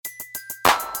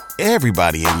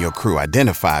Everybody in your crew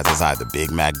identifies as either Big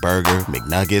Mac Burger,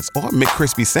 McNuggets, or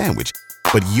McCrispy Sandwich.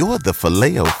 But you're the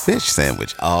Filet-O-Fish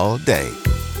Sandwich all day.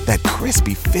 That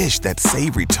crispy fish, that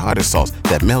savory tartar sauce,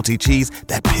 that melty cheese,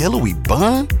 that pillowy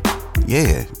bun.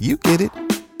 Yeah, you get it.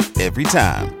 Every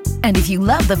time. And if you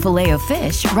love the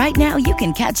Filet-O-Fish, right now you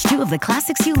can catch two of the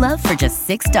classics you love for just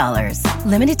 $6.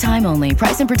 Limited time only.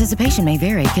 Price and participation may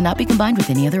vary. Cannot be combined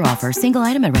with any other offer. Single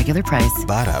item at regular price.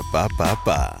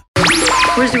 Ba-da-ba-ba-ba.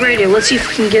 Where's the radio? Let's see if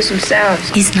we can get some sounds.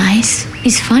 He's nice.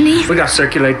 He's funny. We gotta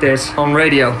circulate this on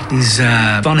radio. He's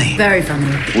funny. Very funny.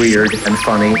 Weird and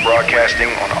funny. Broadcasting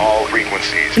on all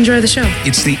frequencies. Enjoy the show.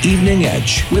 It's the Evening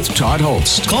Edge with Todd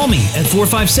Hollst. Call me at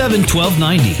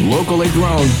 457-1290. Locally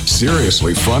grown,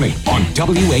 seriously funny on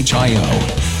WHIO.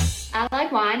 I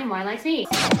like wine and wine likes me.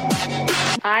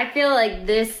 I feel like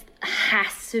this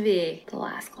has to be the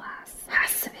last glass.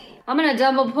 Has to be. I'm gonna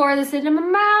double pour this into my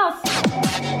mouth.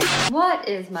 What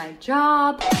is my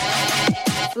job?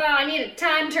 Well, I need a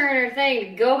time turner thing to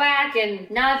go back and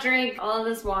not drink all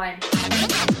this wine.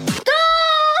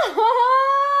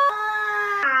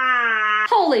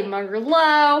 Holy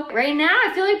muggerlow. Right now,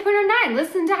 I feel like putting a 9.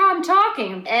 Listen to how I'm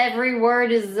talking. Every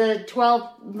word is a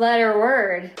 12-letter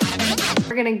word.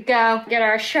 We're gonna go get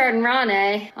our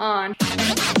Chardonnay on.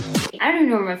 I don't even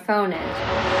know where my phone is.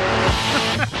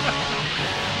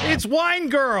 It's Wine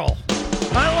Girl.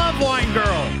 I love Wine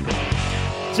Girl.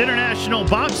 It's International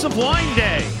Box of Wine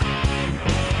Day.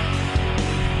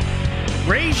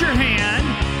 Raise your hand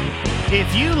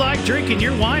if you like drinking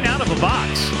your wine out of a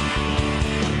box.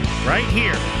 Right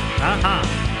here.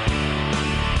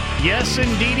 Yes,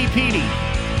 indeedy Petey.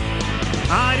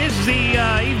 It is the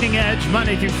Evening Edge,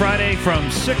 Monday through Friday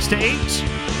from 6 to 8.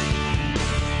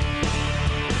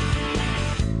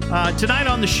 Tonight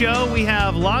on the show, we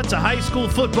have lots of high school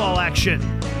football action.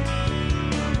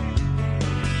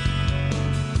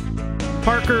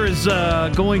 Parker is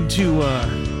going to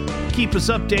keep us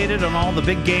updated on all the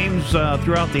big games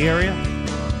throughout the area.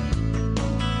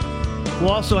 We'll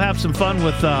also have some fun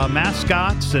with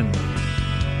mascots. And,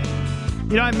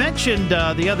 you know, I mentioned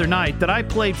the other night that I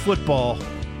played football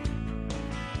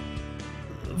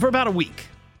for about a week.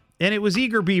 And it was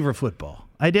Eager Beaver football.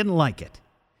 I didn't like it.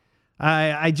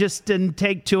 I just didn't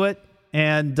take to it,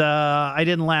 and I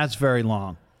didn't last very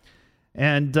long.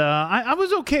 And I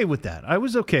was okay with that. I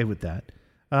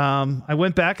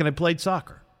went back and I played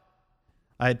soccer.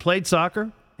 I had played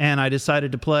soccer, and I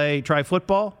decided to try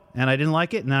football, and I didn't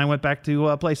like it, and then I went back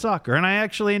to play soccer. And I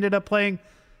actually ended up playing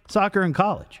soccer in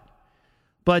college.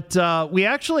 But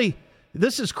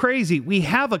this is crazy. We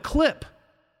have a clip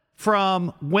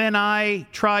from when I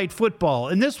tried football,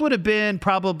 and this would have been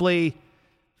probably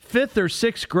 5th or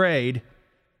 6th grade,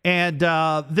 and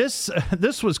this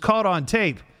was caught on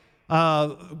tape.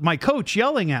 My coach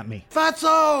yelling at me.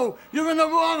 Fatso, you're in the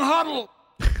wrong huddle.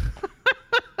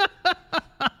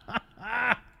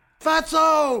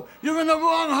 Fatso, you're in the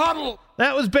wrong huddle.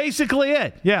 That was basically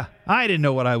it. Yeah, I didn't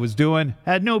know what I was doing.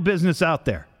 Had no business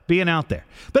being out there.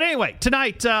 But anyway,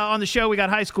 tonight on the show, we got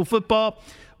high school football.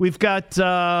 We've got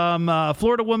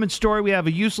Florida woman's story. We have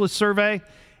a useless survey.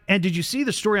 And did you see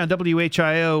the story on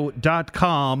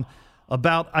WHIO.com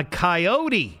about a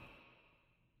coyote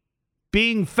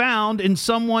being found in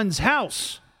someone's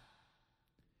house?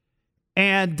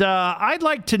 And I'd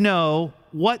like to know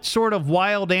what sort of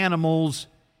wild animals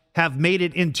have made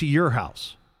it into your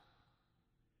house.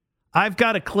 I've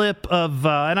got a clip of,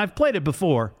 and I've played it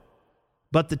before,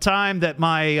 but the time that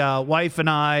my wife and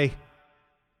I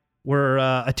were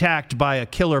attacked by a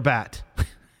killer bat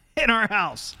in our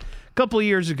house a couple of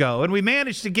years ago, and we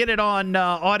managed to get it on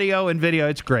audio and video.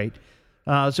 It's great.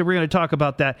 So we're going to talk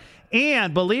about that.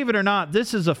 And believe it or not,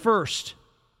 this is a first.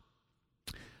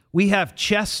 We have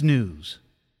chess news.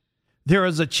 There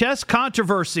is a chess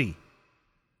controversy.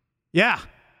 Yeah,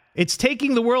 it's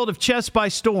taking the world of chess by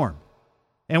storm.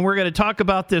 And we're going to talk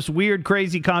about this weird,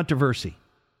 crazy controversy.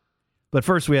 But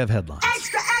first, we have headlines.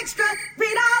 Extra, extra,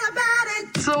 read all about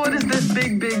it. So what is this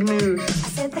big news? I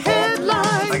said the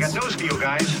headlines. I got news for you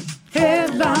guys.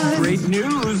 Headlines. Great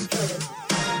news.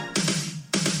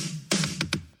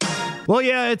 Well,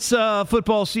 yeah, it's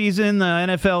football season. The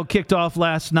NFL kicked off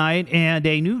last night, and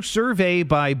a new survey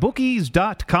by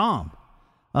Bookies.com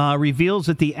reveals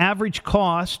that the average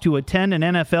cost to attend an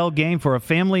NFL game for a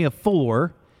family of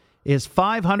 4 is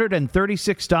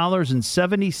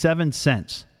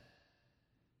 $536.77.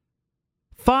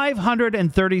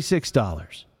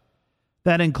 $536.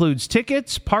 That includes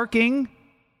tickets, parking,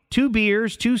 2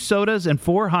 beers, 2 sodas, and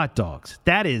 4 hot dogs.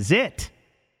 That is it.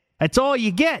 That's all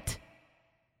you get.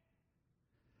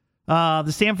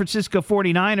 The San Francisco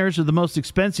 49ers are the most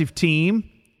expensive team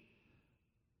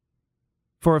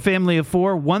For a family of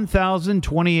four,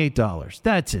 $1,028.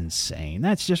 That's insane.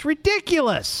 That's just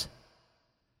ridiculous.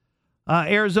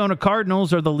 Arizona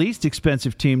Cardinals are the least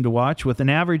expensive team to watch with an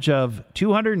average of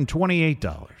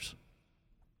 $228.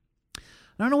 I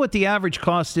don't know what the average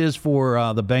cost is for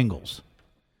the Bengals.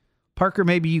 Parker,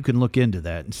 maybe you can look into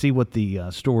that and see what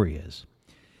the story is.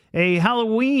 A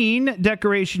Halloween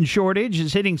decoration shortage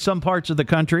is hitting some parts of the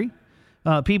country.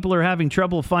 People are having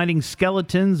trouble finding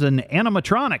skeletons and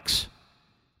animatronics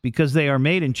because they are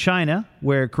made in China,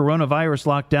 where coronavirus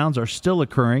lockdowns are still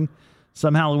occurring.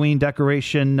 Some Halloween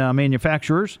decoration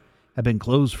manufacturers have been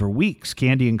closed for weeks.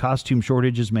 Candy and costume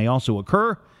shortages may also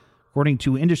occur. According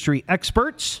to industry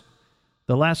experts,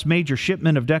 the last major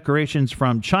shipment of decorations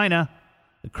from China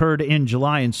occurred in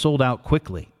July and sold out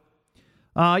quickly.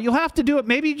 You'll have to do it.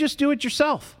 Maybe you just do it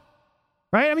yourself,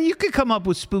 right? I mean, you could come up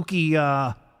with spooky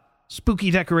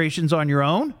decorations on your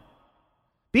own.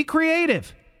 Be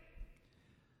creative.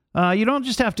 You don't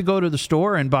just have to go to the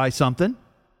store and buy something.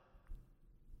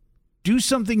 Do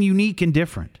something unique and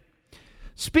different.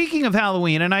 Speaking of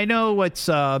Halloween, and I know it's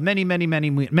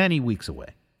many weeks away,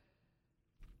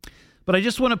 but I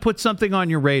just want to put something on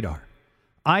your radar.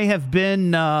 I have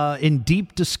been in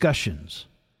deep discussions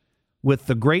with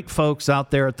the great folks out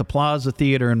there at the Plaza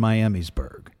Theater in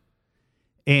Miamisburg.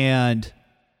 And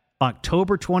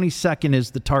October 22nd is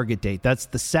the target date. That's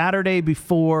the Saturday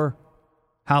before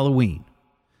Halloween.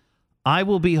 I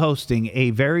will be hosting a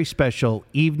very special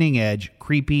Evening Edge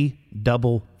creepy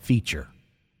double feature.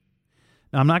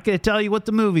 Now, I'm not going to tell you what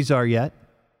the movies are yet.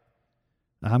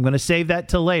 I'm going to save that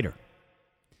till later.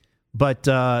 But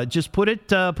just put it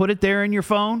there in your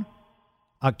phone.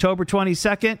 October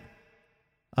 22nd,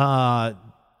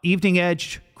 Evening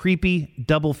Edge creepy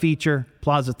double feature,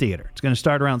 Plaza Theater. It's going to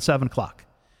start around 7 o'clock.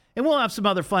 And we'll have some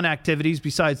other fun activities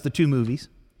besides the two movies.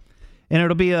 And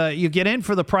it'll be you get in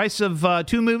for the price of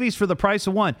two movies for the price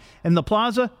of one. And the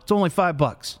Plaza, it's only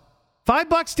 $5.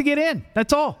 $5 to get in.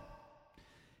 That's all.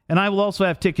 And I will also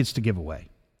have tickets to give away.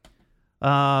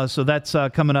 So that's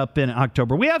coming up in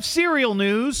October. We have cereal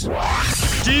news.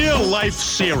 Dear Life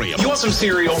cereal. You want some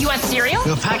cereal? You want cereal?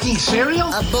 You're packing cereal?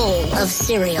 A bowl of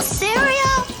cereal.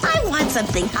 Cereal? I want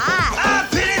something hot.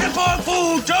 Pity the poor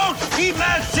fool. Don't eat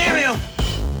my cereal.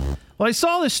 Well, I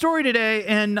saw this story today,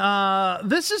 and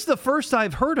this is the first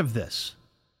I've heard of this.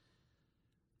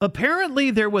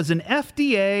 Apparently, there was an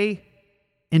FDA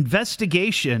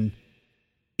investigation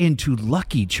into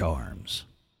Lucky Charms.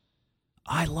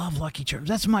 I love Lucky Charms.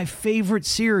 That's my favorite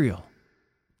cereal.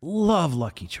 Love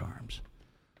Lucky Charms.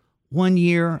 One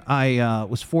year, I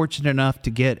was fortunate enough to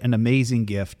get an amazing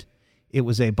gift. It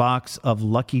was a box of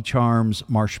Lucky Charms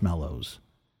marshmallows.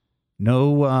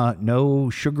 No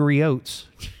sugary oats.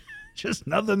 Just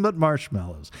nothing but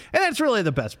marshmallows. And that's really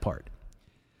the best part.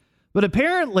 But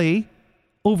apparently,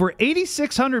 over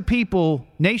 8,600 people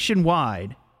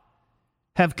nationwide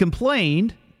have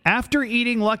complained after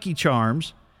eating Lucky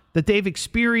Charms that they've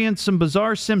experienced some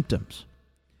bizarre symptoms.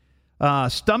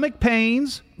 Stomach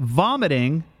pains,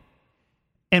 vomiting,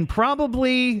 and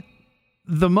probably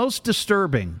the most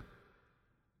disturbing,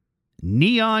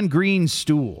 neon green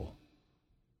stool.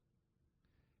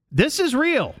 This is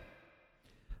real.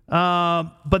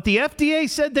 But the FDA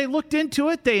said they looked into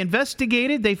it, they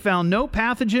investigated, they found no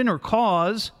pathogen or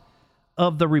cause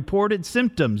of the reported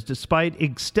symptoms, despite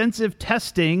extensive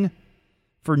testing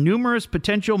for numerous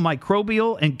potential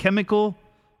microbial and chemical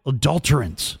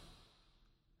adulterants.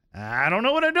 I don't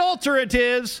know what adulterant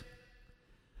is,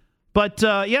 but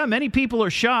many people are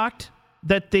shocked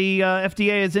that the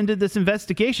FDA has ended this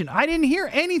investigation. I didn't hear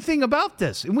anything about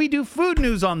this, and we do food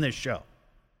news on this show.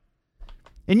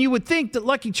 And you would think that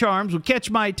Lucky Charms would catch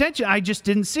my attention. I just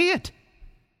didn't see it.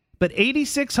 But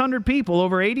 8,600 people,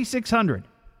 over 8,600.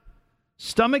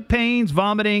 Stomach pains,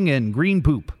 vomiting, and green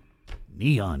poop.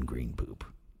 Neon green poop.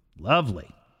 Lovely.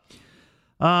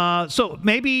 So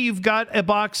maybe you've got a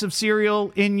box of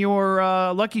cereal in your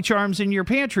Lucky Charms in your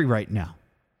pantry right now.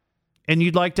 And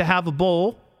you'd like to have a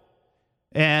bowl.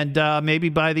 And maybe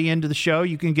by the end of the show,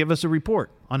 you can give us a report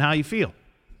on how you feel.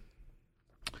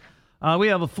 We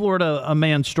have a Florida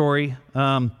man story.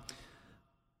 A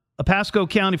Pasco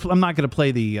County. I'm not going to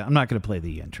play the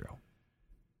intro.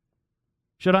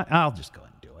 Should I? I'll just go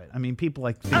ahead and do it. I mean, people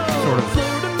like sort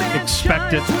of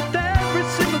expect it. With every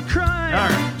single crime, all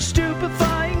right.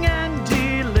 Stupefying and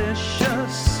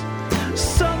delicious.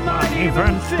 Some might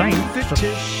even think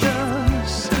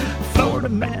fictitious. Florida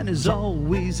man is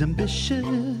always ambitious.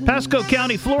 Pasco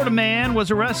County, Florida man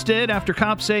was arrested after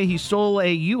cops say he stole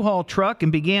a U-Haul truck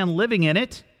and began living in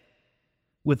it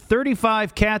with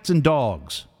 35 cats and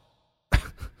dogs.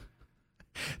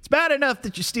 It's bad enough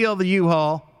that you steal the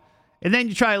U-Haul And then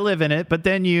you try to live in it, but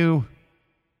then you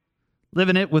live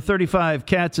in it with 35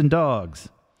 cats and dogs.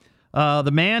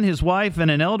 The man, his wife, and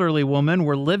an elderly woman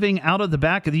were living out of the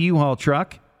back of the U-Haul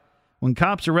truck. When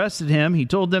cops arrested him, he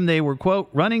told them they were, quote,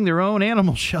 running their own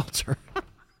animal shelter.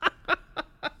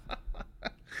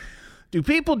 Do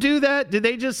people do that? Did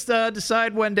they just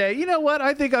decide one day, you know what,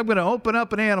 I think I'm going to open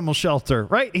up an animal shelter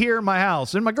right here in my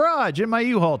house, in my garage, in my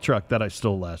U-Haul truck that I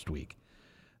stole last week?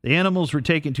 The animals were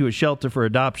taken to a shelter for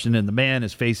adoption, and the man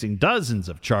is facing dozens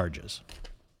of charges.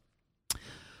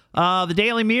 The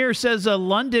Daily Mirror says a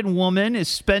London woman is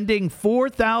spending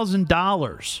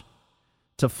 $4,000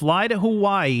 to fly to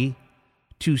Hawaii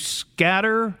to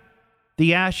scatter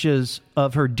the ashes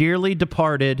of her dearly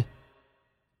departed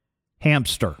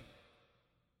hamster.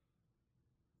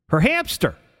 Her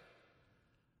hamster.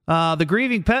 The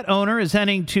grieving pet owner is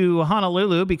heading to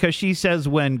Honolulu because she says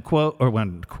when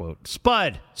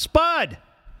Spud,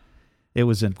 it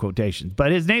was in quotations,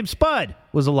 but his name Spud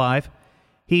was alive.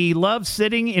 He loved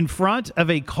sitting in front of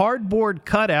a cardboard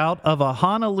cutout of a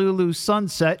Honolulu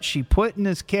sunset she put in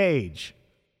his cage.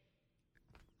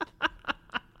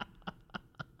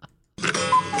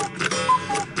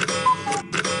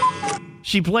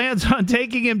 She plans on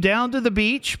taking him down to the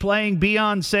beach, playing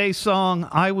Beyonce's song,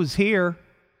 I Was Here,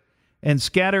 and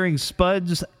scattering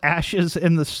Spud's ashes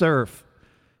in the surf.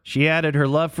 She added her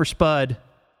love for Spud,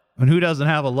 and who doesn't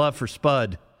have a love for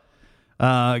Spud,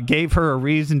 gave her a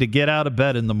reason to get out of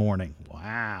bed in the morning.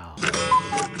 Wow.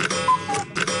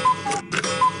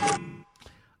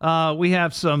 We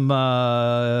have some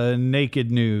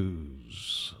naked news.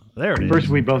 There it is. First,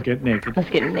 we both get naked. Let's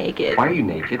get naked. Why are you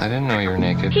naked? I didn't know you were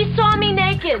naked. He saw me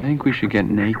naked. I think we should get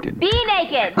naked. Be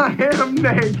naked. I am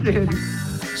naked.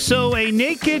 So a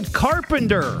naked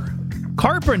carpenter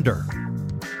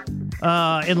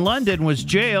in London was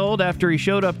jailed after he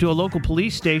showed up to a local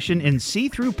police station in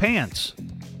see-through pants.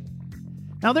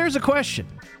 Now there's a question.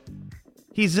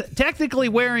 He's technically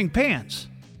wearing pants,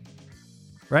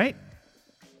 right?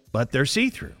 But they're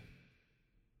see-through.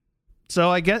 So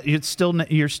I guess you're still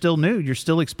nude. You're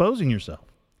still exposing yourself,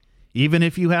 even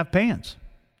if you have pants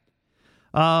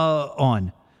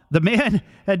on. The man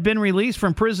had been released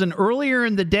from prison earlier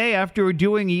in the day after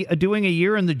doing a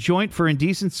year in the joint for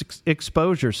indecent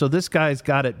exposure. So this guy's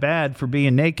got it bad for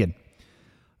being naked.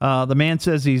 The man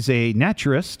says he's a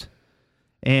naturist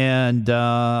and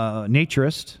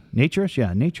naturist,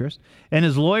 and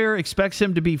his lawyer expects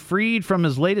him to be freed from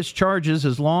his latest charges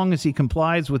as long as he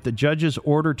complies with the judge's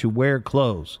order to wear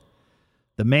clothes.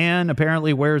 The man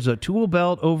apparently wears a tool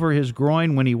belt over his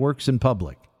groin when he works in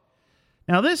public.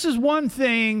 Now, this is one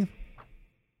thing.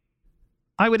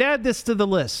 I would add this to the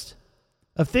list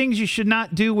of things you should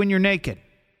not do when you're naked.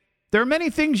 There are many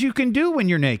things you can do when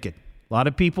you're naked. A lot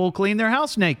of people clean their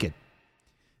house naked.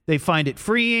 They find it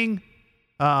freeing.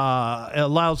 It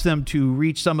allows them to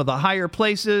reach some of the higher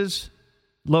places,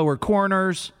 lower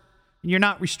corners, and you're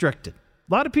not restricted.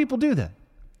 A lot of people do that.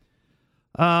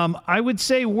 I would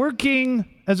say working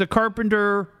as a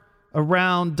carpenter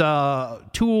around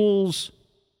tools,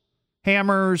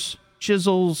 hammers,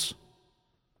 chisels,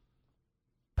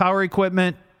 power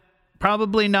equipment,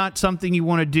 probably not something you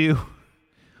want to do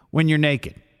when you're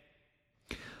naked.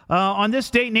 On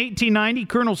this date in 1890,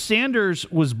 Colonel Sanders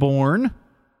was born.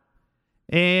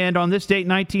 And on this date in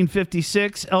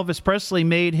 1956, Elvis Presley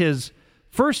made his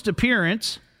first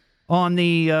appearance on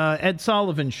the Ed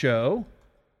Sullivan Show.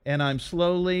 And I'm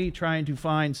slowly trying to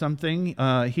find something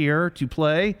here to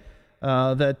play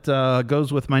that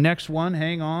goes with my next one.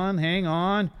 Hang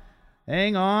on.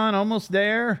 Almost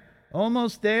there.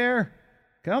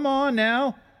 Come on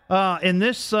now. On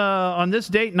this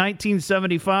date,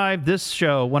 1975, this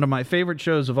show, one of my favorite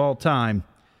shows of all time,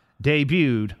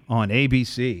 debuted on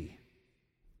ABC.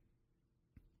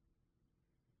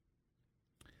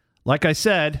 Like I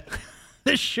said,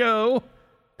 this show,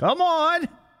 come on. Is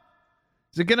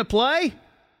it going to play?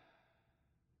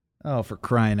 Oh, for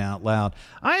crying out loud.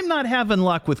 I'm not having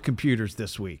luck with computers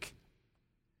this week.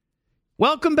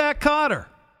 Welcome Back, Kotter.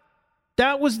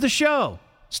 That was the show,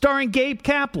 starring Gabe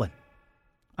Kaplan.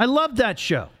 I loved that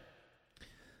show.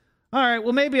 All right,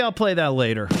 well, maybe I'll play that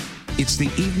later. It's the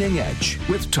Evening Edge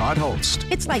with Todd Hollst.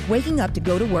 It's like waking up to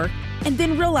go to work and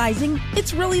then realizing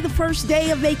it's really the first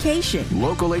day of vacation.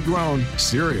 Locally grown,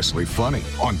 seriously funny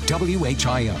on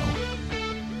WHIO.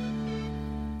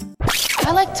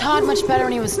 I like Todd much better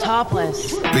when he was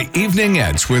topless. The Evening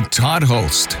Edge with Todd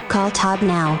Hollst. Call Todd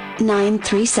now,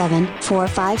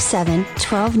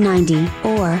 937-457-1290,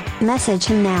 or message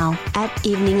him now at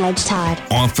Evening Edge Todd.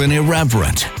 Often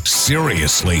irreverent,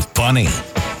 seriously funny.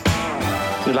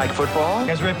 You like football? You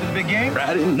guys ready for the big game?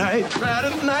 Friday night.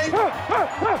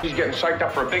 He's getting psyched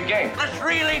up for a big game. Let's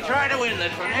really try to win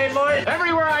this one, hey, boys?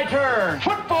 Everywhere I turn,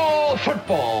 football,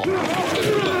 football.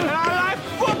 And I like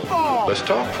football. Let's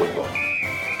talk football.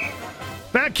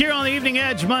 Back here on the Evening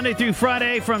Edge, Monday through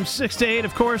Friday from 6 to 8.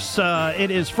 Of course,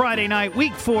 it is Friday night,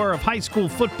 week 4 of high school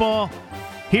football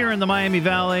here in the Miami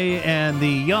Valley. And the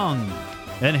young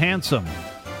and handsome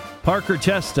Parker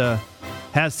Testa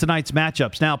has tonight's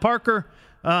matchups. Now, Parker,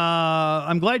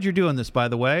 I'm glad you're doing this, by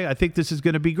the way. I think this is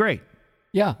going to be great.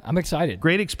 Yeah, I'm excited.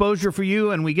 Great exposure for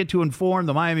you, and we get to inform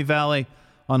the Miami Valley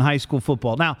on high school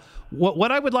football. Now,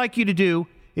 what I would like you to do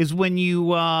is when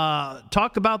you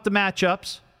talk about the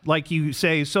matchups, like you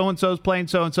say, so-and-so's playing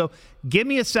so-and-so, give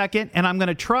me a second, and I'm going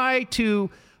to try to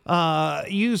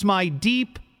use my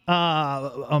deep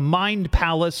mind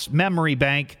palace memory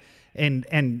bank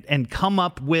and come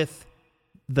up with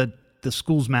the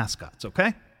school's mascots,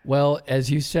 okay? Well,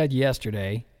 as you said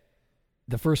yesterday,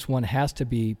 the first one has to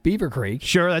be Beaver Creek.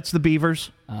 Sure, that's the Beavers.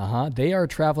 They are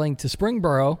traveling to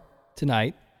Springboro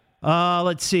tonight.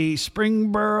 Let's see,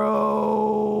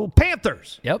 Springboro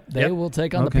Panthers. Yep, they will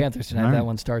take on the Panthers tonight. Right. That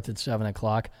one starts at 7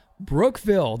 o'clock.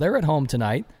 Brookville, they're at home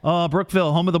tonight.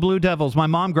 Brookville, home of the Blue Devils. My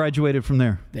mom graduated from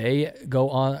there.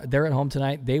 They're at home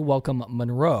tonight. They welcome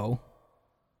Monroe.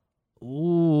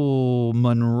 Ooh,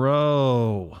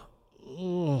 Monroe.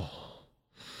 Ooh.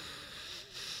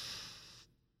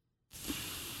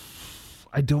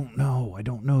 I don't know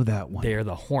that one. They're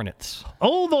the Hornets.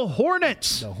 Oh, the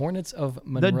Hornets. The Hornets of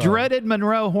Monroe. The dreaded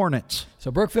Monroe Hornets.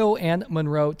 So Brookville and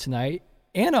Monroe tonight.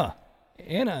 Anna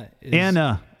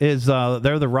is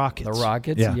they're the Rockets. The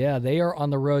Rockets, yeah. They are on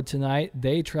the road tonight.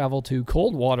 They travel to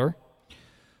Coldwater.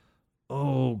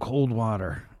 Oh,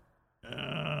 Coldwater.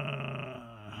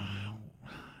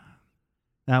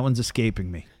 That one's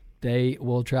escaping me. They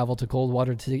will travel to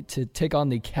Coldwater to take on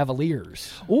the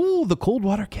Cavaliers. Oh, the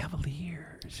Coldwater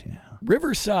Cavaliers, yeah.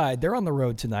 Riverside, they're on the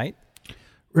road tonight.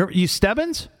 You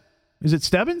Stebbins? Is it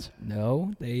Stebbins?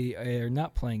 No, they are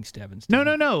not playing Stebbins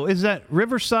tonight. No. Is that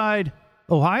Riverside,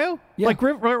 Ohio? Yeah. Like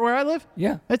where I live?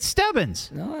 Yeah. It's Stebbins.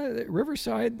 No,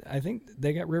 Riverside, I think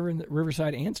they got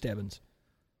Riverside and Stebbins.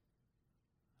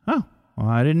 Oh, well,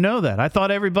 I didn't know that. I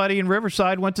thought everybody in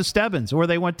Riverside went to Stebbins or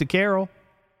they went to Carroll.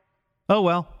 Oh,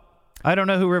 well. I don't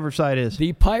know who Riverside is.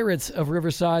 The Pirates of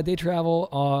Riverside, they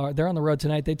travel. They're on the road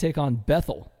tonight. They take on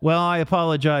Bethel. Well, I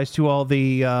apologize to all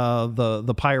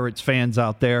the Pirates fans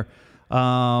out there,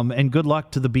 and good luck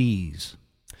to the Bees.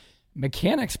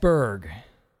 Mechanicsburg.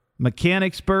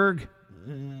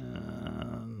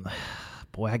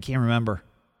 Boy, I can't remember.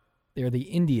 They're the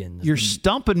Indians. You're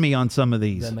stumping me on some of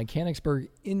these. The Mechanicsburg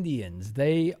Indians.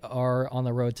 They are on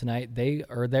the road tonight.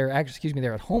 They're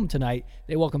at home tonight.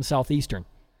 They welcome Southeastern.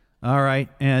 All right,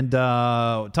 and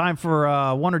time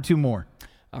for one or two more.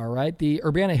 All right, the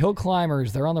Urbana Hill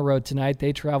Climbers, they're on the road tonight.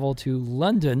 They travel to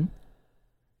London,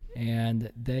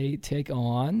 and they take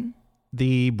on...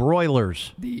 the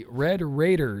Broilers. The Red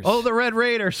Raiders. Oh, the Red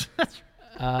Raiders.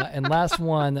 And last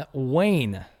one,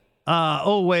 Wayne.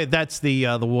 Wait, that's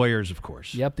the Warriors, of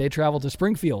course. Yep, they travel to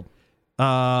Springfield.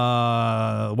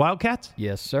 Wildcats?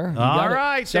 Yes, sir. All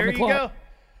right, there you go.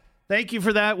 Thank you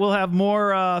for that. We'll have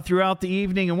more throughout the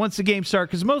evening. And once the games start,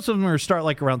 because most of them are going to start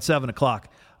like around 7 o'clock,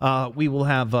 we will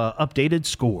have updated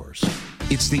scores.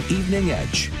 It's the Evening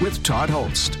Edge with Todd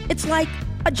Hollst. It's like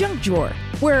a junk drawer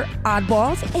where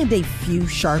oddballs and a few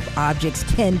sharp objects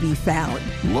can be found.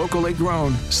 Locally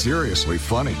grown, seriously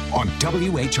funny on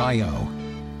WHIO.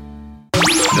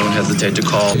 Don't hesitate to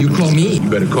call. You call me? You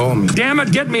better call me. Damn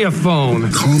it, get me a phone.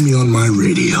 Call me on my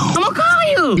radio. I'm gonna call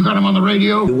you. You got him on the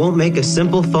radio? You won't make a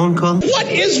simple phone call? What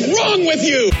is wrong with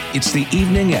you? It's the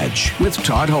Evening Edge with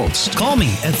Todd Hollst. Call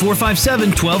me at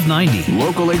 457-1290.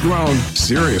 Locally grown,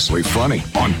 seriously funny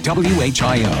on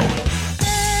WHIO.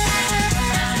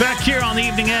 Back here on the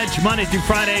Evening Edge, Monday through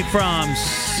Friday from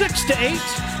 6 to 8.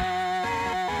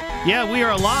 Yeah, we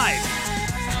are live.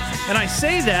 And I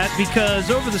say that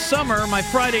because over the summer, my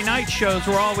Friday night shows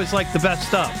were always like the best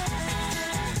stuff.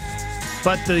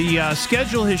 But the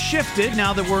schedule has shifted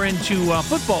now that we're into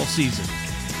football season.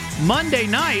 Monday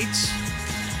nights,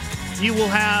 you will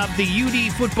have the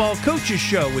UD Football Coaches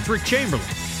Show with Rick Chamberlain.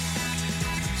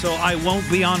 So I won't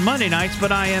be on Monday nights,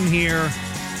 but I am here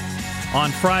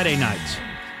on Friday nights.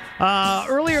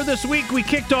 Earlier this week, we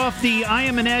kicked off the I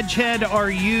Am an Edgehead, Are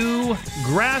You?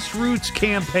 grassroots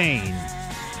campaign.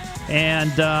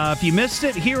 And if you missed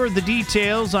it, here are the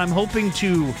details. I'm hoping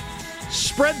to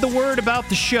spread the word about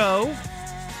the show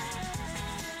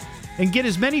and get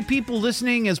as many people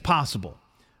listening as possible.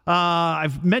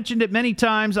 I've mentioned it many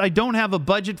times. I don't have a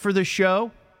budget for this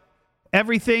show.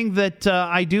 Everything that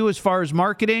I do as far as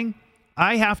marketing,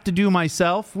 I have to do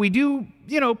myself. We do,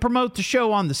 promote the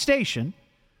show on the station,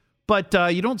 but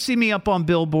you don't see me up on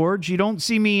billboards. You don't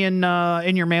see me in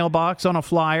your mailbox on a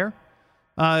flyer.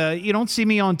 You don't see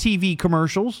me on TV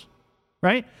commercials,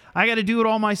 right? I got to do it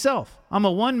all myself. I'm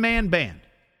a one-man band.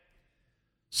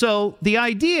 So the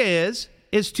idea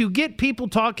is to get people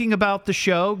talking about the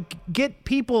show, get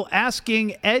people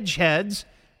asking edgeheads,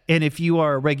 and if you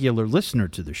are a regular listener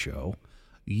to the show,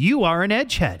 you are an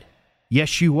edgehead.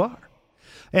 Yes, you are.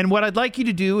 And what I'd like you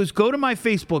to do is go to my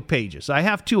Facebook pages. I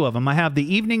have two of them. I have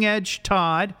the Evening Edge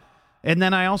Todd, and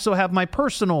then I also have my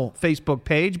personal Facebook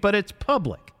page, but it's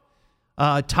public.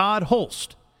 Todd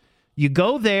Hollst. You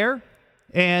go there,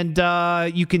 and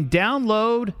you can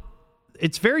download.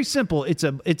 It's very simple. It's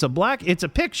a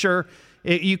picture.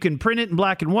 You can print it in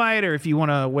black and white, or if you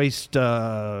want to waste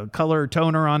color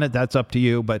toner on it, that's up to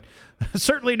you. But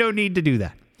certainly no need to do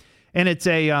that. And it's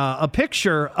a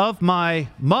picture of my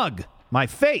mug, my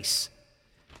face,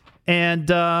 and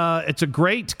it's a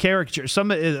great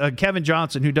caricature. Kevin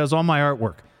Johnson, who does all my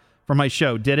artwork for my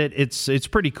show, did it. It's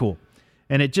pretty cool,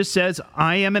 and it just says,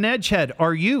 "I am an edgehead.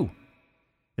 Are you?"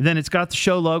 And then it's got the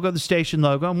show logo, the station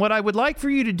logo. And what I would like for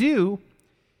you to do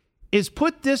is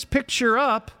put this picture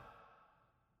up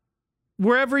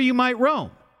wherever you might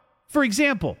roam. For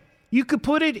example, you could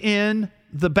put it in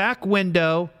the back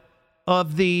window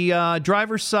of the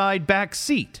driver's side back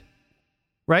seat,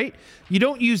 right? You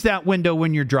don't use that window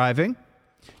when you're driving.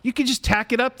 You can just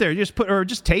tack it up there,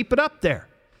 just tape it up there.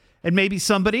 And maybe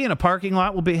somebody in a parking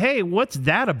lot will be, "Hey, what's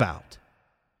that about?"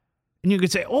 And you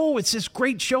could say, "Oh, it's this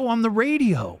great show on the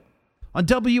radio, on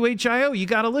WHIO. You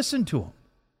got to listen to them.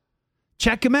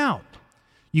 Check them out."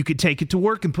 You could take it to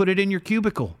work and put it in your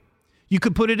cubicle. You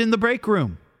could put it in the break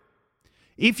room.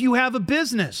 If you have a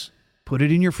business, put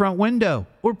it in your front window,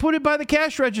 or put it by the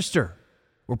cash register,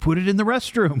 or put it in the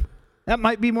restroom. That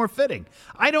might be more fitting.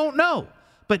 I don't know.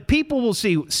 But people will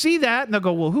see that, and they'll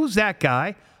go, "Well, who's that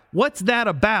guy? What's that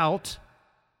about?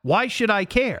 Why should I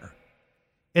care?"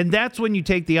 And that's when you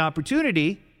take the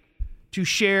opportunity to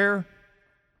share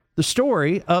the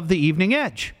story of the Evening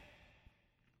Edge.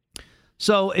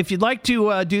 So if you'd like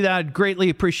to do that, I'd greatly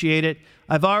appreciate it.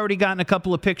 I've already gotten a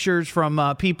couple of pictures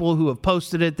from people who have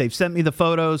posted it. They've sent me the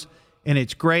photos, and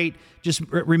it's great. Just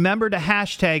remember to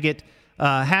hashtag it,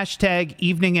 hashtag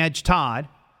Evening Edge Todd,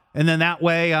 and then that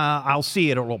way I'll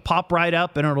see it. It'll pop right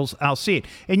up, and I'll see it.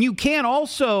 And you can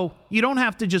also, you don't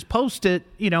have to just post it,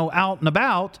 out and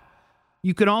about.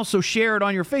 You can also share it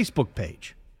on your Facebook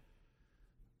page,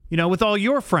 with all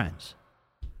your friends.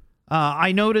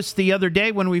 I noticed the other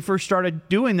day when we first started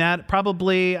doing that,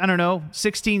 probably,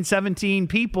 16, 17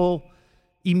 people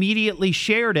immediately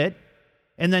shared it.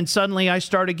 And then suddenly I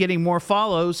started getting more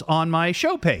follows on my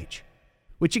show page,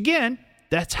 which again,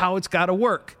 that's how it's got to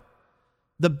work.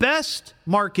 The best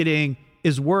marketing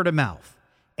is word of mouth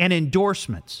and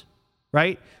endorsements,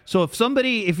 right? So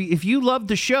if you love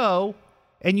the show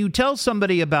and you tell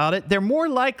somebody about it, they're more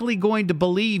likely going to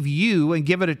believe you and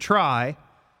give it a try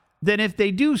than if they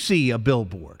do see a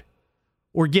billboard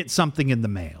or get something in the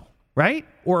mail, right?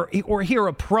 Or hear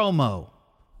a promo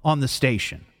on the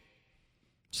station.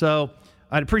 So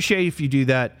I'd appreciate if you do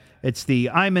that. It's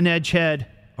the I'm an Edgehead,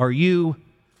 Are You?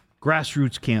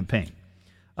 Grassroots campaign.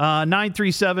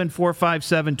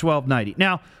 937-457-1290.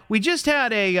 Now, we just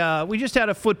had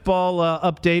a football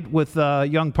update with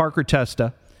young Parker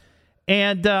Testa,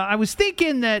 and I was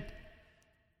thinking that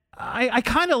I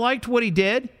kind of liked what he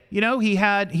did. He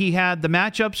had the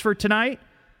matchups for tonight.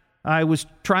 I was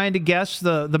trying to guess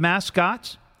the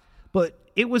mascots, but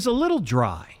it was a little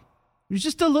dry. It was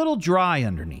just a little dry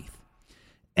underneath.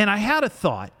 And I had a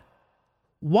thought,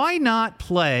 why not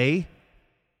play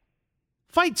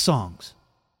fight songs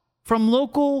from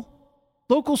local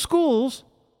schools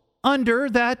under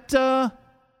that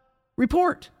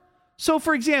report? So,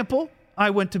 for example,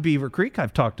 I went to Beaver Creek.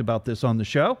 I've talked about this on the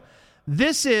show.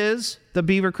 This is the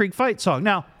Beaver Creek fight song.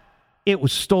 Now, it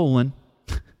was stolen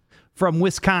from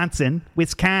Wisconsin.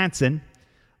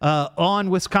 On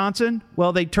Wisconsin,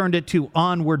 well, they turned it to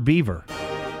Onward Beaver.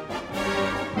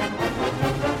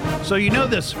 So you know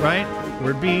this, right?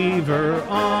 Onward Beaver,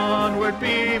 onward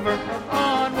Beaver,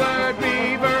 onward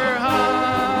Beaver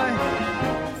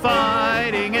high.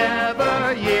 Fighting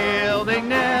ever, yielding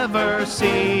never,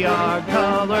 see our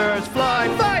colors fly.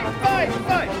 Fight, fight,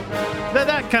 fight.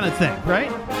 That kind of thing,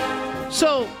 right?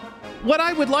 So what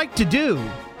I would like to do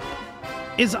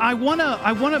is I want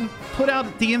to put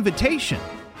out the invitation.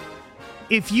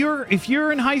 If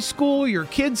you're in high school, your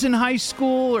kid's in high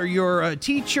school, or you're a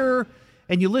teacher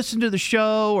and you listen to the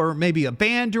show, or maybe a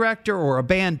band director or a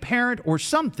band parent or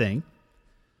something,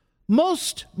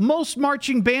 Most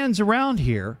marching bands around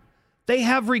here, they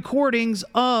have recordings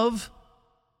of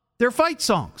their fight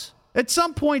songs. At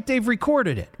some point, they've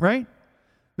recorded it, right?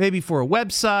 Maybe for a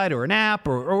website or an app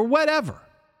or whatever.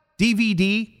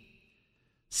 DVD.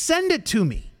 Send it to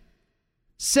me.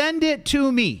 Send it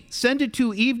to me. Send it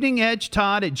to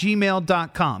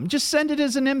eveningedgetodd@gmail.com. Just send it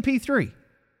as an MP3,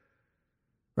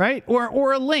 right?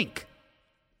 Or a link.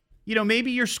 You know,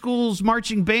 maybe your school's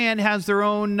marching band has their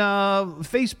own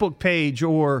Facebook page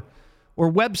or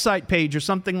website page or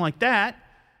something like that,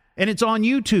 and it's on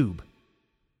YouTube.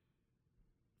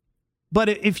 But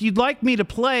if you'd like me to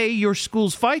play your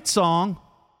school's fight song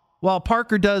while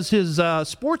Parker does his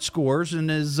sports scores and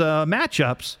his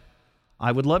matchups,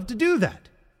 I would love to do that.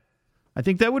 I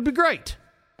think that would be great.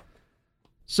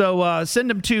 So send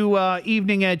them to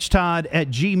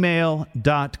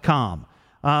eveningedgetodd@gmail.com.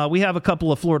 We have a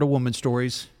couple of Florida woman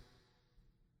stories.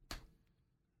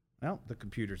 Well, the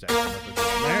computer's acting up again.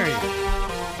 There you go.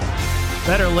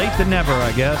 Better late than never,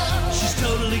 I guess. She's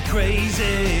totally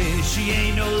crazy. She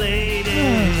ain't no lady.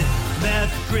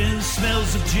 Meth grin,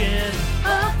 smells of gin.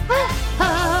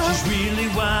 She's really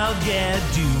wild, yeah,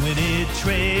 doing it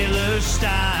trailer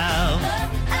style.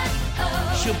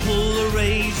 She'll pull a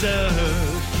razor,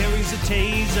 carries a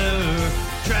taser,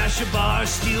 trash a bar,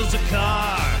 steals a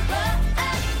car.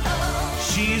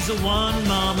 She's the one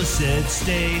Mama said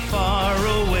stay far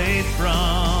away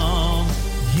from.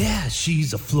 Yeah,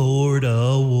 she's a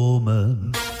Florida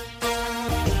woman.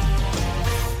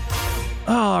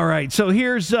 All right, so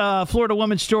here's Florida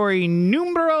woman story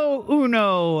numero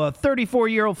uno. A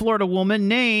 34-year-old Florida woman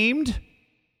named...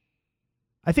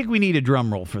 I think we need a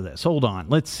drum roll for this. Hold on.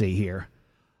 Let's see here.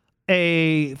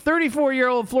 A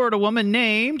 34-year-old Florida woman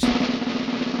named...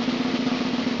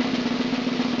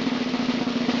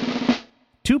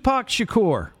 Tupac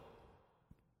Shakur.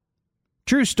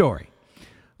 True story.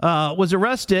 Was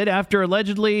arrested after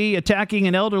allegedly attacking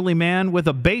an elderly man with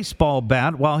a baseball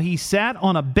bat while he sat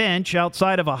on a bench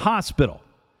outside of a hospital.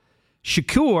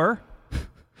 Shakur,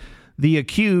 the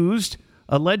accused,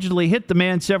 allegedly hit the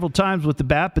man several times with the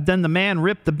bat, but then the man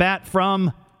ripped the bat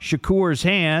from Shakur's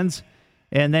hands,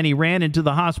 and then he ran into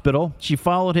the hospital. She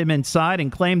followed him inside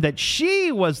and claimed that she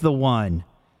was the one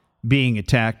being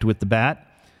attacked with the bat.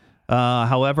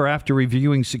 However, after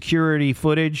reviewing security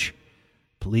footage,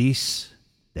 police,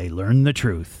 they learned the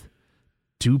truth.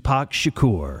 Tupac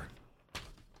Shakur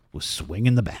was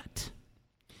swinging the bat.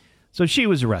 So she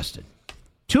was arrested.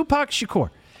 Tupac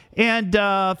Shakur. And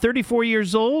 34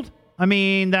 years old. I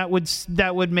mean, that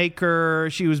would make her,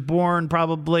 she was born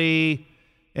probably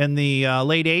in the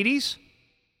late 80s.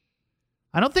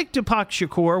 I don't think Tupac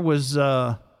Shakur was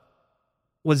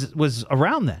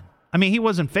around then. I mean, he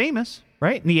wasn't famous,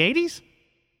 right? In the 80s?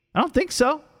 I don't think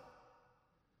so.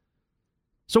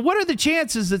 So what are the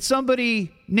chances that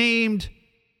somebody named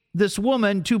this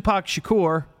woman Tupac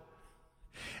Shakur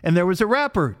and there was a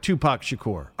rapper Tupac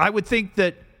Shakur? I would think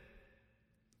that...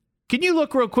 Can you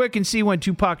look real quick and see when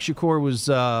Tupac Shakur was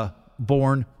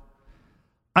born?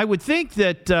 I would think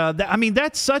that, I mean,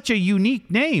 that's such a unique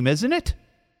name, isn't it?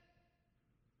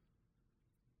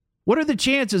 What are the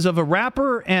chances of a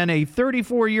rapper and a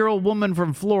 34-year-old woman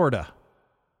from Florida?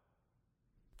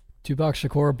 Tupac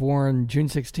Shakur, born June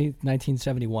 16th,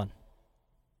 1971.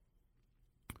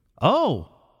 Oh.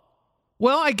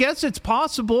 Well, I guess it's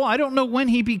possible. I don't know when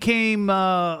he became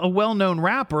a well-known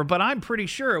rapper, but I'm pretty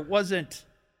sure it wasn't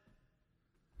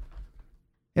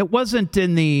in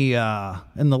the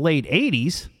late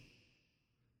 80s.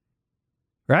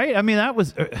 Right? I mean, that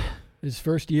was... His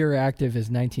first year active is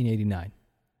 1989.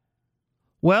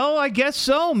 Well, I guess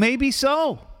so. Maybe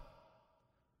so.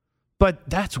 But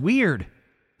that's weird.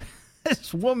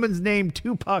 This woman's named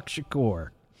Tupac Shakur.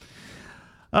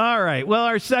 All right. Well,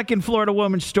 our second Florida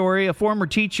woman story, a former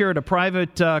teacher at a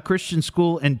private Christian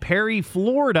school in Perry,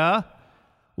 Florida,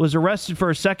 was arrested for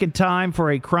a second time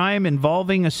for a crime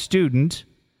involving a student.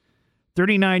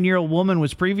 39-year-old woman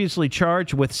was previously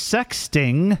charged with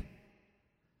sexting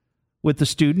with the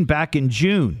student back in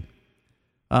June.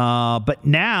 But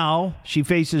now she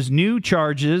faces new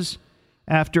charges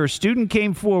after a student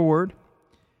came forward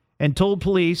and told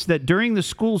police that during the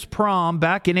school's prom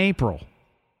back in April,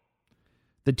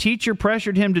 the teacher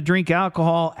pressured him to drink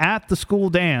alcohol at the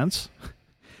school dance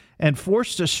and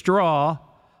forced a straw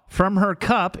from her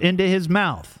cup into his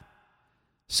mouth.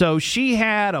 So she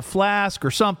had a flask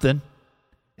or something,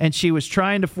 and she was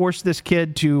trying to force this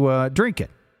kid to drink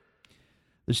it.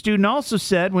 The student also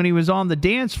said when he was on the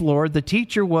dance floor, the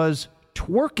teacher was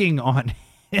twerking on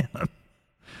him,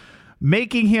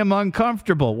 making him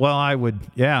uncomfortable. Well, I would,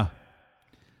 yeah.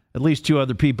 At least 2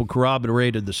 other people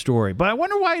corroborated the story. But I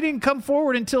wonder why he didn't come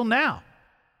forward until now.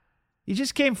 He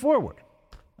just came forward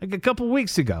like a couple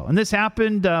weeks ago. And this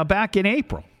happened back in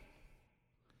April.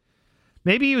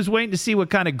 Maybe he was waiting to see what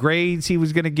kind of grades he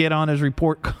was going to get on his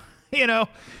report,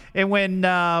 And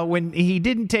when he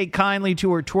didn't take kindly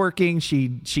to her twerking,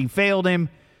 she failed him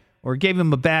or gave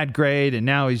him a bad grade, and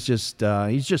now he's just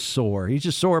sore. He's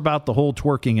just sore about the whole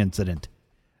twerking incident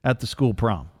at the school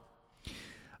prom.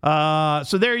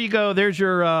 So there you go. There's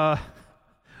your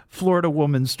Florida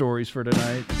woman stories for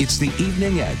tonight. It's the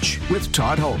Evening Edge with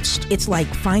Todd Hollst. It's like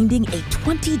finding a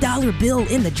 $20 bill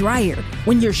in the dryer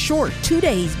when you're short 2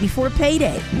 days before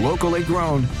payday. Locally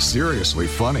grown, seriously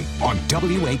funny on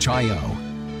WHIO.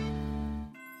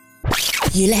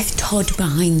 You left Todd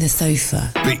behind the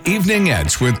sofa. The Evening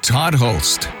Edge with Todd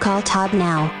Hollst. Call Todd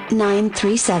now,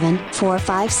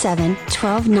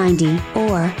 937-457-1290,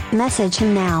 or message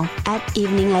him now at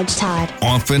Evening Edge Todd.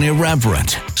 Often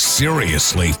irreverent,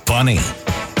 seriously funny.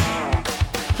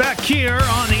 Back here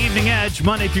on the Evening Edge,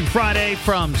 Monday through Friday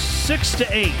from 6 to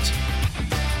 8.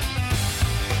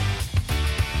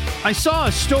 I saw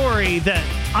a story that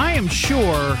I am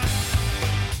sure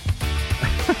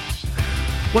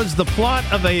was the plot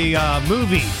of a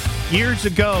movie years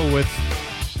ago with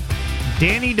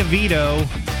Danny DeVito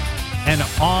and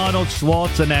Arnold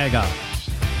Schwarzenegger.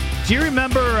 Do you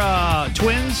remember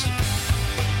Twins?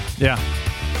 Yeah.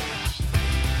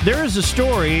 There is a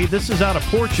story, this is out of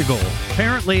Portugal.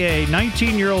 Apparently a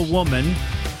 19-year-old woman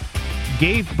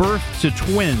gave birth to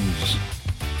twins.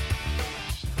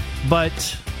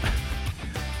 But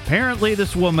apparently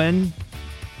this woman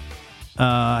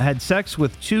had sex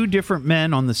with 2 different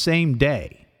men on the same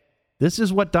day. This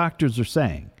is what doctors are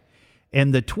saying.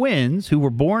 And the twins, who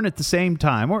were born at the same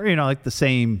time, or, like the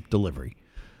same delivery,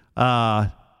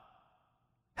 have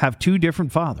 2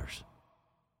 different fathers.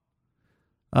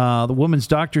 The woman's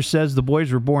doctor says the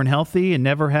boys were born healthy and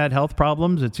never had health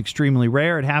problems. It's extremely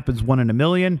rare. It happens 1 in a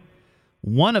million.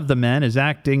 One of the men is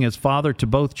acting as father to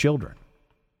both children.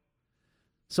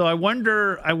 So I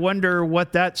wonder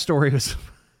what that story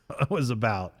was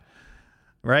about,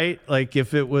 right? Like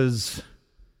if it was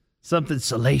something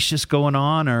salacious going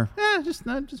on, or I just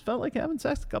felt like having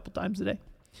sex a couple times a day.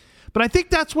 But I think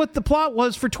that's what the plot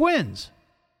was for Twins.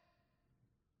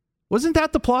 Wasn't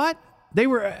that the plot? They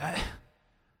were.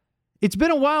 It's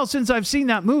been a while since I've seen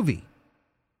that movie,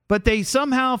 but they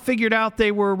somehow figured out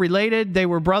they were related. They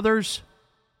were brothers.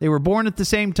 They were born at the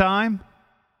same time.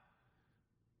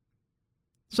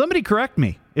 Somebody correct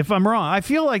me if I'm wrong. I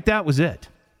feel like that was it.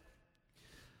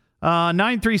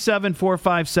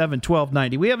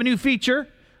 937-457-1290. We have a new feature.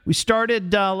 We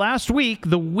started last week,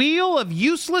 the Wheel of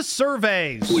Useless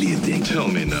Surveys. What do you think? Tell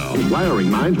me now.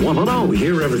 Wiring minds want to know. We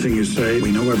hear everything you say.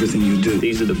 We know everything you do.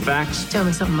 These are the facts. Tell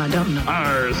me something I don't know.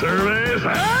 Our surveys.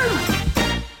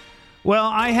 Well,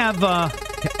 I have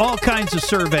all kinds of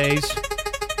surveys. So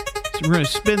we're going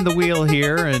to spin the wheel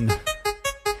here and...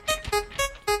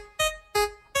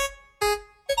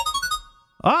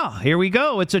 here we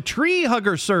go. It's a tree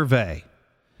hugger survey.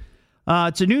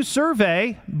 It's a new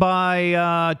survey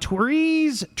by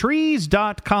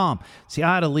trees.com. See,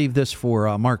 I had to leave this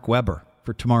for Mark Weber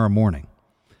for tomorrow morning.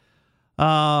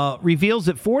 Reveals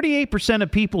that 48%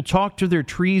 of people talk to their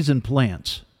trees and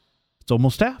plants. It's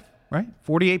almost half, right?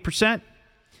 48%.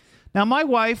 Now, my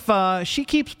wife, she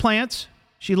keeps plants.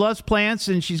 She loves plants,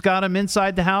 and she's got them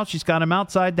inside the house. She's got them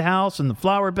outside the house in the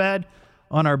flower bed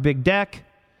on our big deck.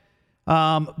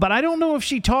 But I don't know if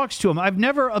she talks to them. I've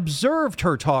never observed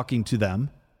her talking to them.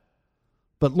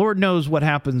 But Lord knows what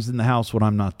happens in the house when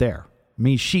I'm not there. I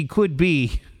mean, she could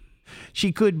be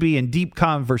in deep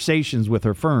conversations with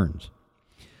her ferns.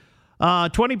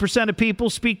 20% of people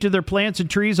speak to their plants and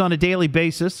trees on a daily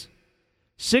basis.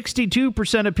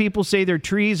 62% of people say their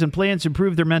trees and plants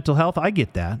improve their mental health. I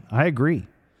get that. I agree.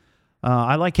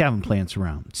 I like having plants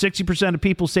around. 60% of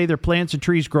people say their plants and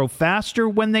trees grow faster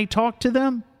when they talk to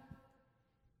them.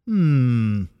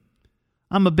 I'm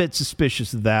a bit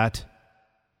suspicious of that.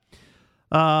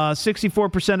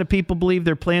 64% of people believe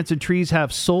their plants and trees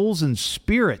have souls and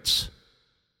spirits.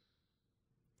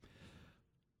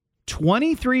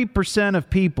 23% of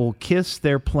people kiss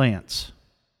their plants,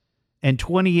 and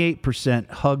 28%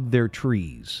 hug their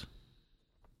trees.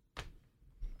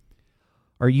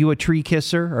 Are you a tree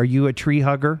kisser? Are you a tree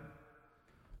hugger?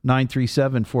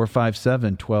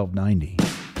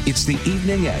 937-457-1290. It's the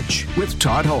Evening Edge with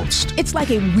Todd Hollst. It's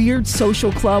like a weird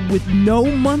social club with no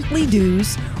monthly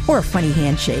dues or a funny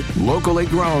handshake. Locally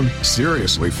grown,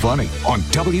 seriously funny on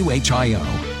WHIO.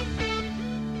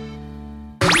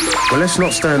 Well, let's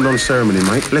not stand on ceremony,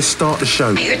 mate. Let's start the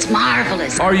show. It's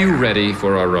marvelous. Are you ready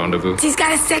for our rendezvous? He's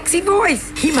got a sexy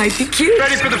voice. He might be cute.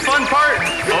 Ready for the fun part?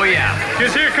 Oh, yeah.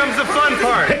 Because here comes the fun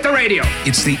part. Hit the radio.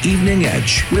 It's the Evening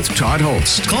Edge with Todd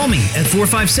Hollst. Call me at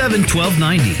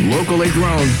 457-1290. Locally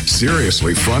grown,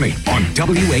 seriously funny on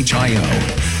WHIO.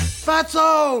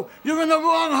 Fatso, you're in the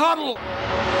wrong huddle.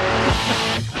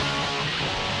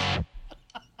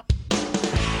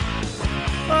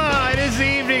 It is the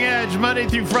Evening Edge, Monday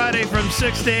through Friday from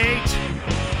 6 to 8.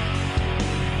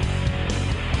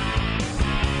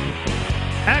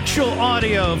 Actual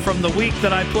audio from the week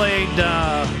that I played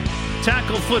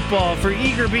tackle football for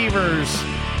Eager Beavers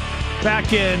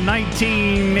back in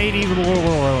 1980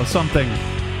 or something.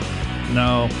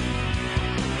 No.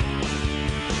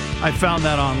 I found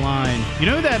that online. You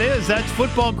know who that is? That's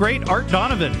football great Art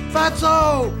Donovan.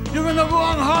 Fatso, you're in the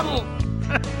wrong huddle.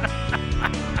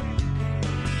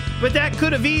 But that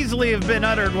could have easily have been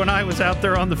uttered when I was out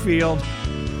there on the field.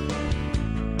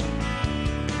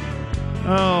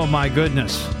 Oh, my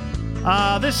goodness.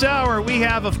 This hour, we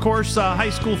have, of course, high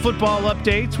school football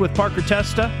updates with Parker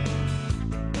Testa.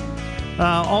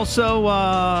 Also,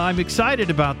 I'm excited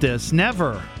about this.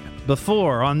 Never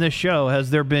before on this show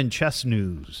has there been chess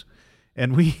news.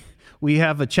 And we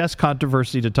have a chess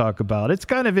controversy to talk about. It's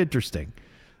kind of interesting.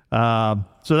 So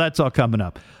that's all coming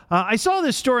up. I saw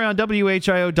this story on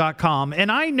WHIO.com, and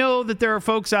I know that there are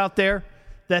folks out there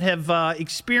that have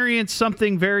experienced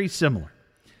something very similar,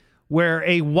 where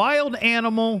a wild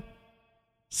animal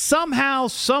somehow,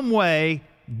 some way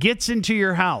gets into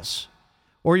your house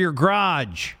or your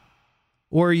garage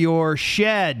or your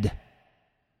shed.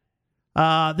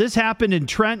 This happened in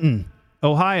Trenton,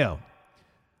 Ohio.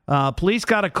 Police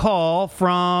got a call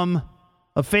from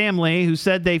a family who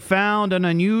said they found an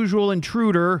unusual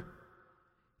intruder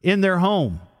in their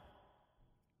home.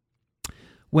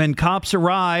 When cops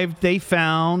arrived, they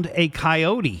found a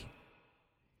coyote.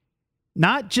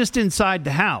 Not just inside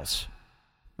the house.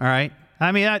 All right?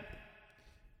 I mean,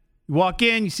 you walk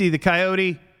in, you see the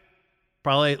coyote,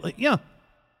 probably,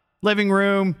 living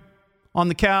room, on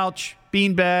the couch,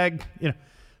 beanbag,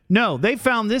 No, they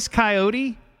found this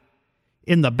coyote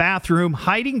in the bathroom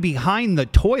hiding behind the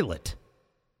toilet.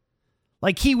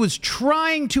 Like he was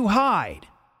trying to hide,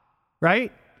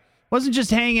 right? Wasn't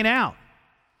just hanging out.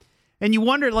 And you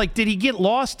wonder, did he get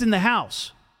lost in the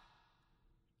house?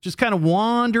 Just kind of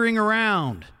wandering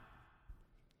around.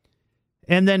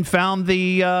 And then found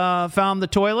the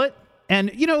toilet. And,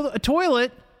 a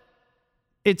toilet,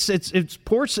 if it's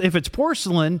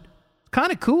porcelain,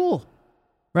 kind of cool,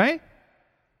 right?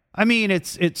 I mean,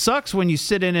 it sucks when you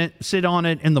sit on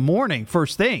it in the morning,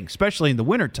 first thing, especially in the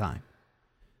wintertime.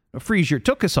 It'll freeze your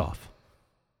tuchus off.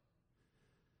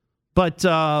 But,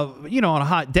 on a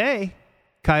hot day,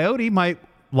 coyote might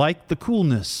like the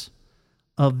coolness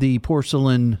of the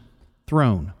porcelain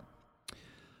throne.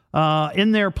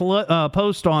 In their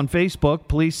post on Facebook,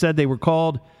 police said they were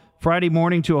called Friday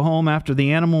morning to a home after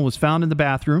the animal was found in the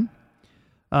bathroom.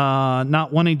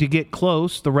 Not wanting to get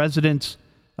close, the residents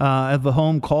of the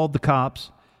home called the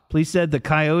cops. Police said the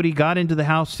coyote got into the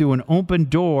house through an open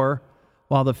door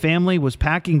while the family was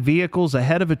packing vehicles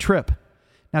ahead of a trip.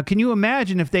 Now, can you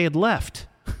imagine if they had left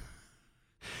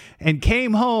and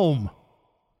came home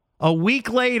a week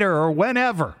later or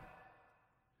whenever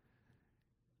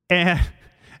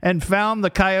and found the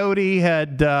coyote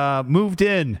had moved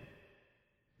in,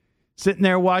 sitting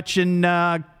there watching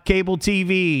cable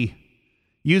TV,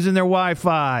 using their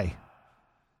Wi-Fi,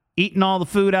 eating all the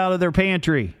food out of their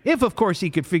pantry, if, of course, he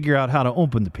could figure out how to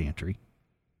open the pantry.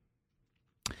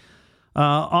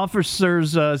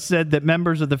 Officers said that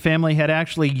members of the family had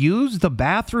actually used the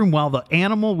bathroom while the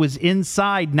animal was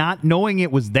inside, not knowing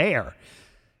it was there.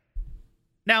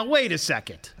 Now, wait a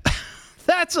second.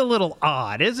 That's a little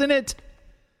odd, isn't it?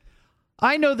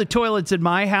 I know the toilets in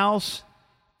my house,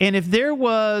 and if there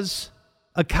was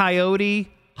a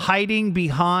coyote hiding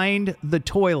behind the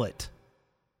toilet,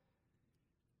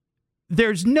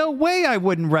 there's no way I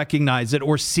wouldn't recognize it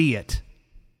or see it.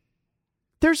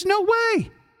 There's no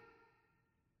way.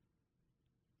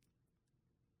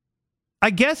 I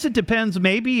guess it depends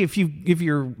maybe if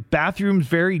your bathroom's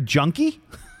very junky,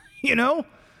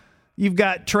 you've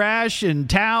got trash and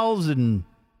towels and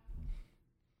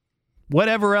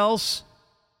whatever else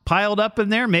piled up in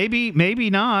there. Maybe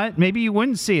not. Maybe you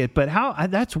wouldn't see it, but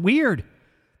that's weird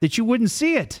that you wouldn't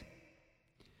see it.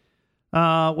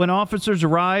 When officers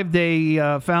arrived, they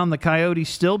found the coyote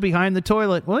still behind the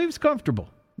toilet. Well, he was comfortable.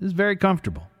 He was very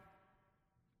comfortable.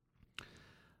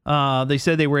 They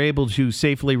said they were able to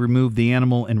safely remove the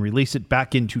animal and release it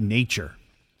back into nature.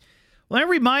 Well, that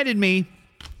reminded me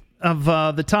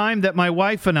of the time that my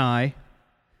wife and I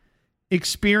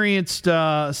experienced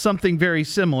something very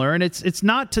similar, and it's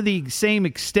not to the same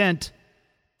extent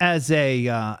as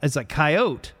a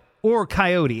coyote or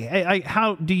coyote.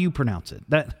 How do you pronounce it?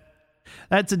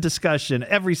 That's a discussion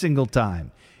every single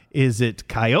time. Is it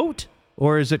coyote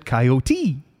or is it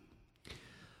coyote?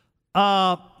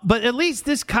 But at least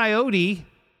this coyote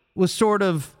was sort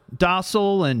of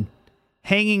docile and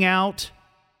hanging out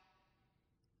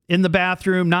in the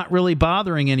bathroom, not really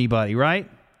bothering anybody, right?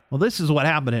 Well, this is what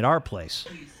happened at our place.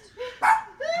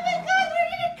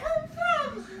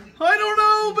 I don't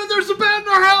know, but there's a bat in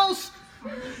our house.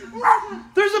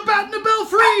 There's a bat in the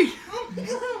belfry.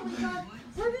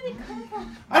 Where did it come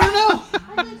from? I don't know.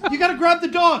 You gotta grab the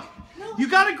dog. You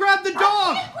gotta grab the dog.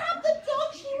 I can't grab the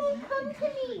dog. She won't come to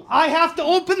me. I have to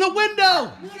open the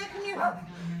window. Nina, come here.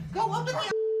 Go open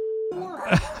the door.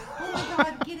 Oh my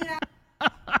God, get it out.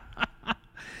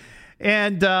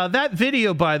 And that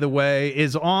video, by the way,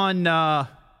 is on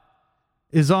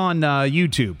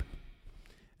YouTube,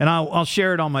 and I'll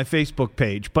share it on my Facebook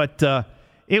page. But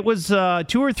it was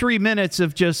 2 or 3 minutes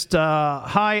of just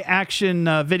high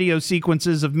action video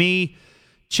sequences of me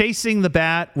chasing the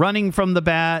bat, running from the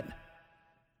bat,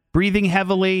 breathing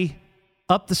heavily,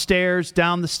 up the stairs,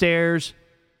 down the stairs,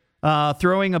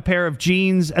 throwing a pair of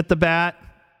jeans at the bat,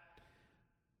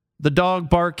 the dog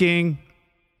barking,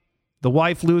 the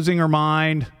wife losing her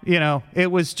mind. You know, it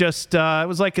was just, it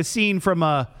was like a scene from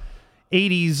a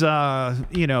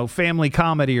 80s, family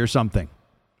comedy or something.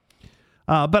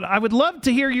 But I would love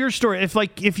to hear your story.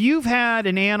 If you've had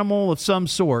an animal of some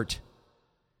sort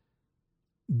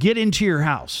get into your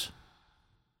house.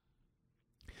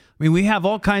 I mean, we have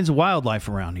all kinds of wildlife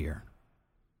around here.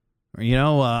 You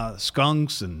know,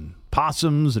 skunks and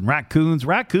possums and raccoons.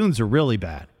 Raccoons are really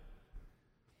bad.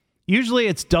 Usually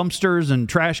it's dumpsters and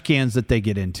trash cans that they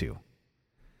get into.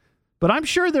 But I'm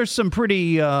sure there's some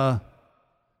pretty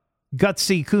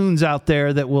gutsy coons out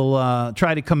there that will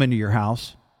try to come into your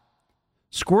house.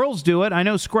 Squirrels do it. I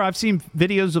know I've seen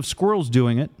videos of squirrels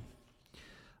doing it.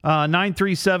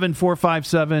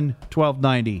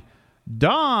 937-457-1290.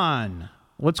 Don,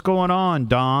 what's going on,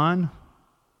 Don?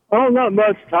 Oh, not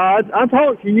much, Todd. I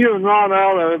talked to you and Ron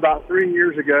Allo about 3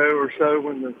 years ago or so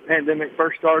when the pandemic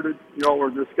first started. You all were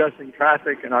discussing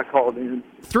traffic, and I called in.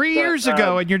 3 years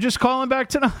ago, and you're just calling back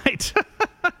tonight.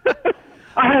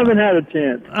 I haven't had a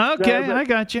chance. Okay, I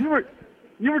got you.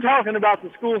 You were talking about the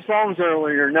school songs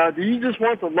earlier. Now, do you just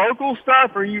want the local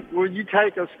stuff, or will you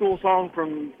take a school song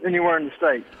from anywhere in the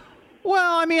state?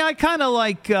 Well, I mean, I'd kind of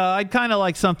like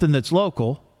something that's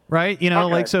local. Right? You know,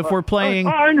 okay. Like, so if we're playing,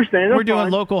 I understand. We're doing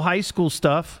local high school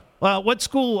stuff. What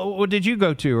school did you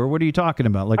go to, or what are you talking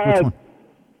about? Like, which one?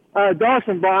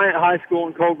 Dawson Bryant High School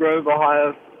in Cold Grove,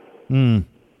 Ohio.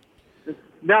 It's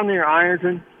down near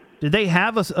Ironton. Did they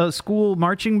have a school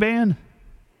marching band?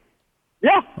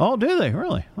 Yeah. Oh, do they?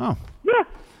 Really? Oh.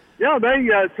 Yeah, they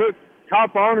took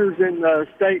top honors in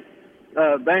state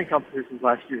band competitions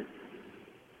last year.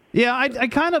 Yeah, I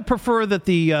kind of prefer that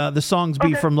the songs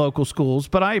be from local schools,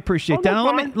 but I appreciate that.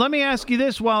 Now, let me ask you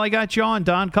this while I got you on,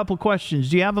 Don. A couple questions.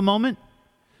 Do you have a moment?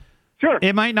 Sure.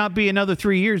 It might not be another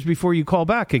 3 years before you call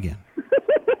back again.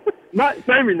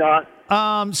 Maybe not.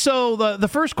 So the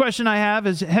first question I have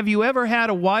is: have you ever had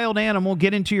a wild animal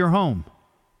get into your home?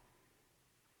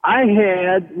 I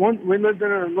had one. We lived in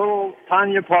a little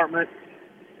tiny apartment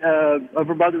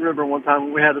over by the river one time,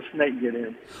 and we had a snake get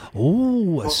in.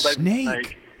 Oh, a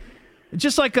snake.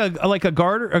 Just like a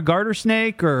garter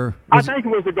snake, or I think it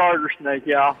was a garter snake.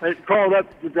 Yeah, it crawled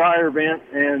up the dryer vent,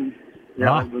 and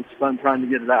it was fun trying to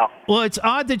get it out. Well, it's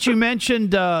odd that you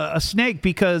mentioned a snake,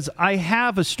 because I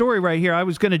have a story right here I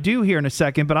was going to do here in a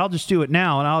second, but I'll just do it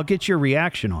now, and I'll get your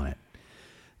reaction on it.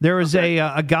 There was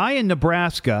a guy in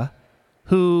Nebraska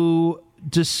who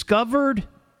discovered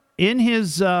in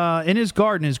his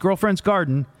garden, his girlfriend's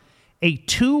garden, a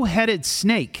 2-headed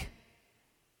snake.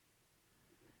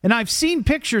 And I've seen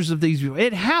pictures of these.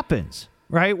 It happens,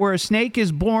 right, where a snake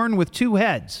is born with 2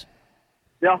 heads.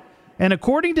 Yeah. And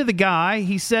according to the guy,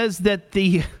 he says that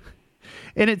and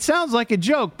it sounds like a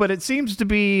joke, but it seems to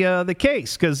be the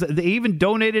case, because they even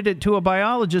donated it to a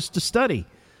biologist to study.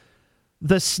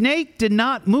 The snake did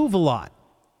not move a lot.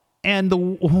 And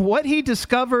what he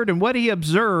discovered and what he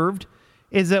observed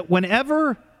is that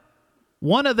whenever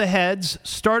one of the heads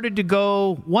started to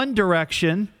go one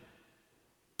direction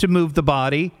to move the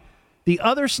body, the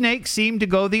other snake seemed to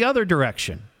go the other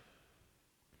direction.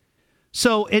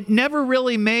 So it never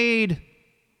really made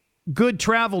good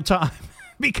travel time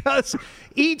because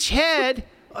each head,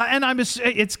 and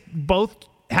it's both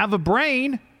have a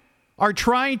brain, are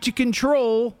trying to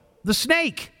control the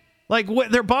snake. Like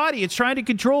their body, it's trying to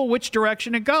control which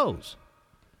direction it goes.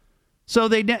 So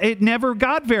it never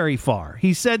got very far.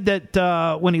 He said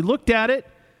that when he looked at it,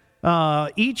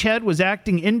 each head was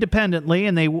acting independently,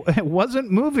 and it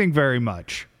wasn't moving very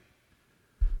much.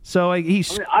 So he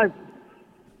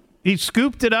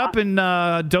scooped it up and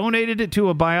donated it to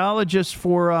a biologist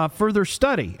for further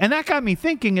study. And that got me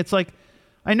thinking. It's like,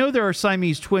 I know there are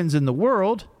Siamese twins in the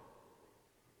world.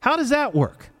 How does that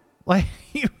work? Like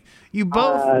you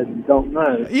both? I don't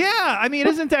know. Yeah, I mean,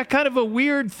 isn't that kind of a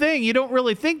weird thing? You don't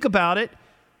really think about it,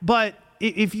 but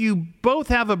if you both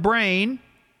have a brain,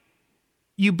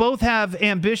 you both have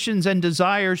ambitions and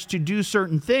desires to do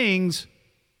certain things,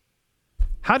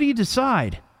 how do you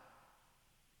decide?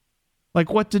 Like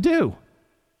what to do?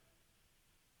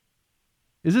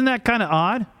 Isn't that kind of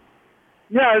odd?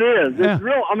 Yeah, it is. Yeah. It's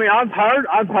real. I mean, I've heard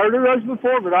of those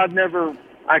before, but I've never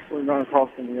actually run across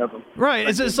any of them. Right.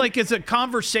 It's a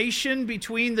conversation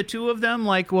between the two of them.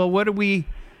 Like, well, what do we?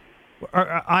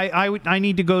 I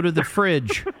need to go to the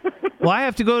fridge. Well, I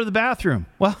have to go to the bathroom.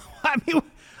 Well, I mean,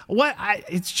 what?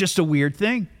 It's just a weird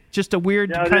thing. Just a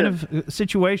weird kind of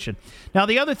situation. Now,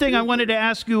 the other thing I wanted to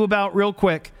ask you about real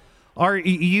quick: are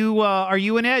you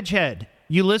an edgehead?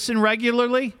 You listen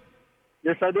regularly?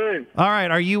 Yes, I do. All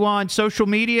right. Are you on social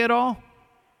media at all?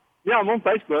 Yeah, I'm on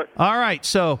Facebook. All right.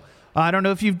 So I don't know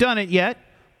if you've done it yet,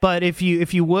 but if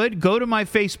you would, go to my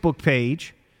Facebook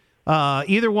page.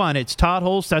 Either one. It's Todd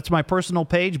Hollst. That's my personal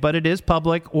page, but it is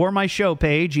public, or my show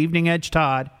page, Evening Edge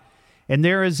Todd. And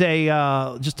there is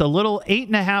just a little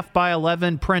 8.5 by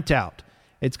 11 printout.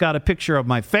 It's got a picture of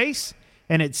my face,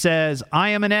 and it says, "I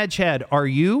am an edgehead. Are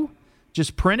you?"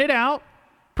 Just print it out.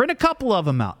 Print a couple of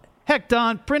them out. Heck,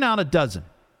 Don, print out a dozen.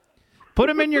 Put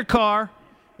them in your car,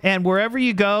 and wherever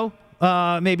you go,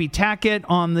 maybe tack it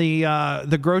on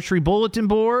the grocery bulletin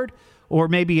board, or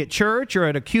maybe at church, or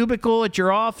at a cubicle at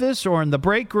your office, or in the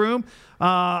break room.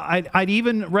 I'd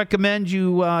even recommend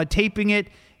you taping it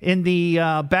in the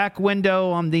back window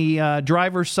on the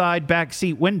driver's side back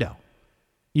seat window.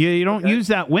 You don't use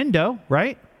that window,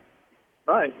 right?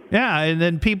 Right. Yeah, and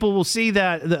then people will see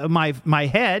that my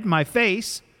head, my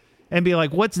face, and be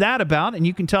like, "What's that about?" And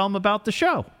you can tell them about the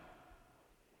show.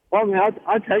 Well, I mean,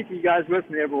 I take you guys with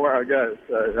me everywhere I go.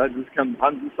 So I'm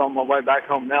just on my way back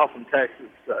home now from Texas.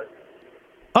 So.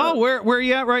 Oh, where are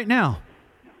you at right now?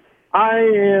 I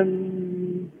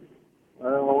am.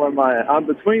 Where am I? I'm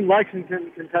between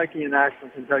Lexington, Kentucky, and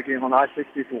Ashland, Kentucky. I'm on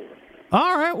I-64.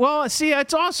 All right. Well, see,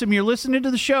 that's awesome. You're listening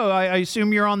to the show. I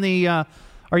assume you're on the.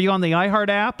 Are you on the iHeart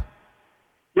app?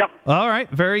 Yep. All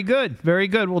right. Very good. Very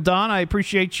good. Well, Don, I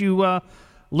appreciate you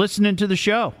listening to the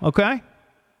show. Okay.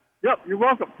 Yep. You're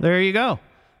welcome. There you go.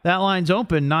 That line's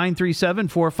open,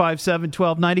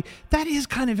 937-457-1290. That is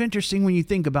kind of interesting when you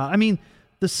think about it. I mean,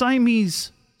 the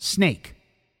Siamese snake,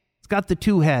 it's got the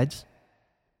two heads.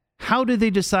 How do they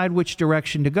decide which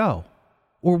direction to go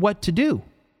or what to do?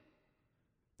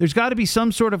 There's got to be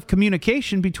some sort of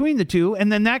communication between the two.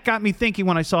 And then that got me thinking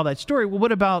when I saw that story, well,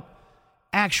 what about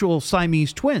actual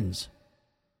Siamese twins?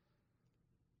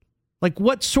 Like,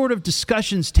 what sort of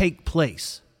discussions take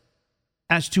place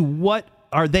as to what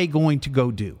are they going to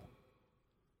go do?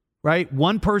 Right?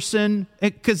 One person,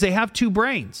 because they have two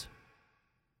brains.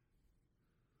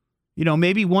 You know,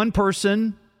 maybe one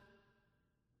person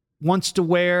wants to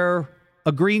wear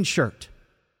a green shirt.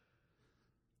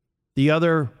 The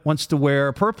other wants to wear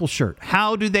a purple shirt.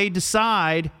 How do they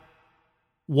decide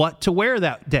what to wear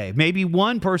that day? Maybe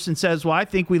one person says, well, I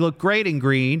think we look great in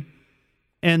green.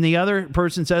 And the other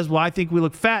person says, well, I think we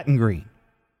look fat in green.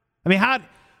 I mean,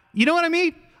 you know what I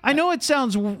mean? I know it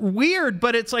sounds weird,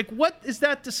 but it's like, what is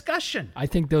that discussion? I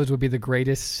think those would be the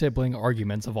greatest sibling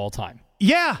arguments of all time.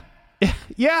 Yeah.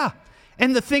 Yeah.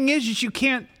 And the thing is you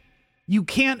can't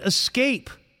escape.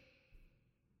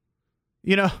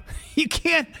 You know, you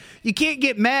can't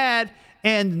get mad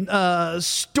and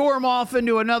storm off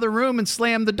into another room and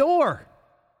slam the door.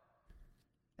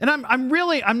 And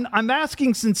I'm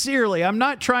asking sincerely. I'm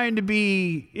not trying to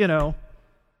be,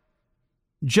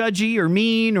 judgy or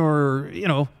mean or,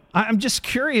 I'm just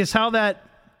curious how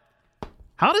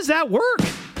does that work?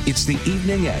 It's the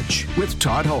Evening Edge with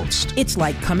Todd Hollst. It's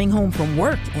like coming home from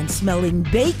work and smelling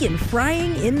bacon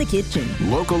frying in the kitchen.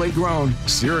 Locally grown,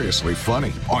 seriously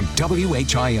funny on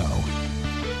WHIO.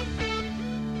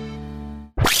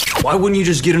 Why wouldn't you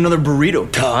just get another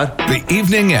burrito, Todd? The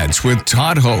Evening Edge with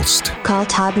Todd Hollst. Call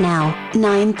Todd now,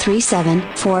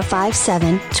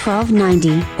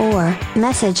 937-457-1290, or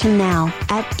message him now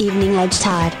at Evening Edge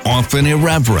Todd. Often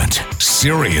irreverent,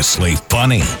 seriously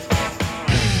funny.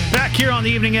 Back here on the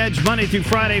Evening Edge, Monday through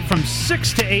Friday from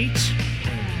 6 to 8.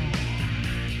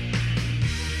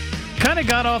 Kind kind of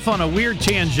got off on a weird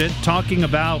tangent talking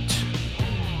about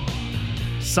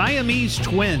Siamese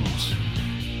twins.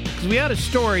 Because we had a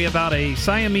story about a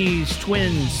Siamese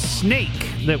twin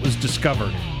snake that was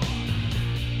discovered.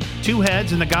 2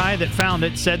 heads, and the guy that found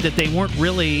it said that they weren't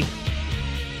really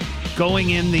going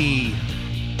in the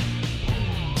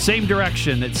same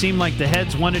direction. It seemed like the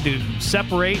heads wanted to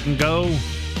separate and go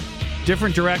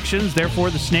different directions. Therefore,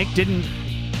 the snake didn't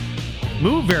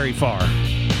move very far.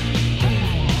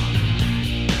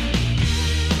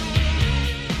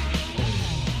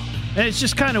 And it's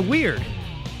just kind of weird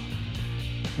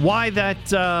why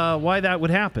that would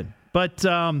happen. But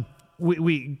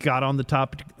we got on the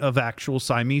topic of actual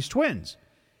Siamese twins.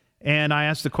 And I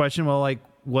asked the question, well, like,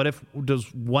 what if,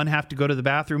 does one have to go to the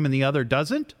bathroom and the other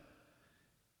doesn't?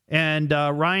 And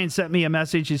Ryan sent me a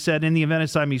message. He said, in the event of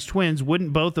Siamese twins,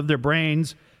 wouldn't both of their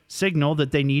brains signal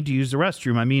that they need to use the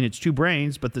restroom? I mean, it's 2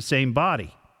 brains, but the same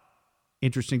body.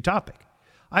 Interesting topic.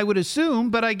 I would assume,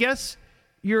 but I guess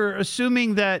you're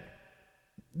assuming that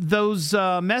those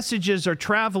messages are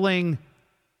traveling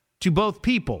to both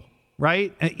people,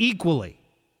 right? Equally.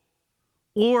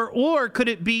 Or could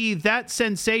it be that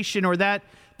sensation or that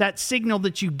signal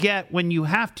that you get when you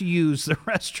have to use the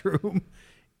restroom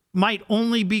might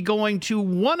only be going to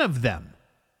one of them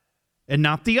and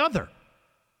not the other?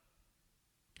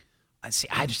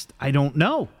 I don't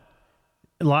know.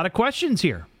 A lot of questions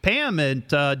here. Pam at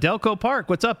Delco Park.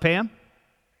 What's up, Pam?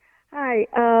 Hi.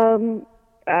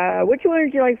 Which one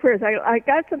would you like first? I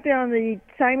got something on the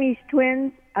Siamese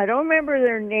twins. I don't remember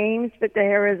their names, but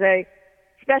there was a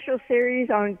special series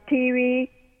on TV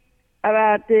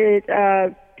about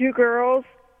the 2 girls.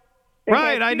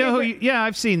 Right, I know who you... Yeah,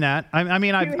 I've seen that. I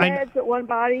mean, 2 heads at one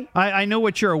body. I know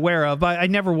what you're aware of, but I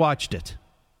never watched it.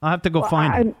 I'll have to go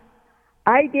find it.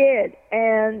 I did,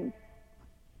 and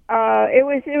it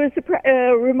was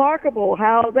remarkable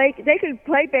how they could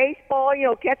play baseball,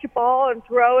 catch a ball and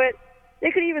throw it. They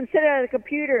could even sit at a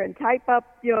computer and type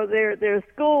up, their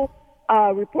school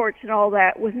reports and all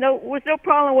that with no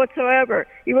problem whatsoever,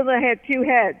 even though they had 2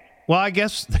 heads. Well, I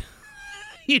guess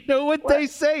you know what they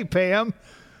say, Pam.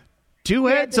 2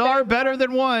 heads are better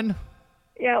than 1.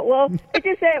 Yeah, well, it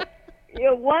just said,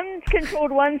 one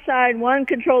controlled one side, one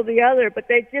controlled the other, but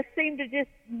they just seemed to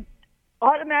just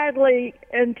automatically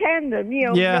in tandem,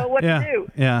 know what to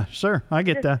do. Yeah, sure. I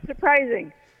get that.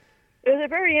 Surprising. It was a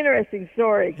very interesting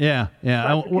story. Yeah.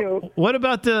 What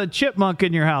about the chipmunk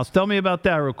in your house? Tell me about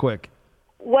that real quick.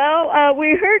 Well,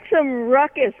 we heard some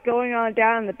ruckus going on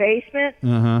down in the basement.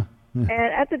 Uh-huh. And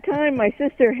at the time, my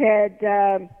sister had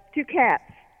 2 cats.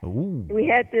 Ooh. We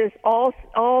had this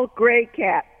all gray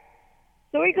cat.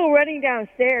 So we go running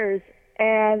downstairs,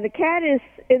 and the cat is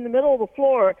in the middle of the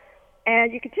floor,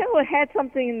 and you could tell it had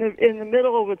something in the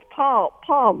middle of its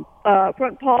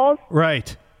front paws.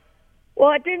 Right.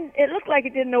 Well, it didn't. It looked like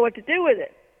it didn't know what to do with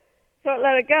it, so it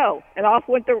let it go, and off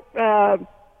went the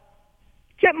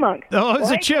chipmunk. Oh, it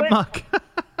was a chipmunk.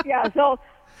 Yeah, so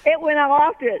it went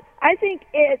after it. I think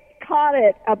it caught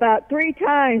it about 3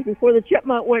 times before the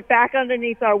chipmunk went back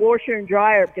underneath our washer and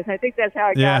dryer, because I think that's how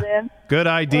it got in. Good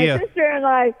idea. My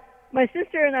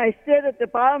sister and I stood at the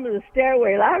bottom of the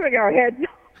stairway laughing our heads off.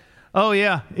 Oh,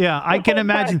 yeah. I can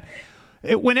imagine.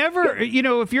 Whenever,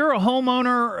 if you're a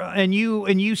homeowner and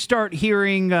you start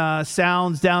hearing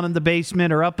sounds down in the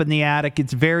basement or up in the attic,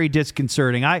 it's very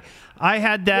disconcerting. I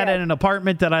had that in an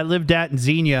apartment that I lived at in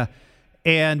Xenia,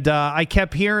 and I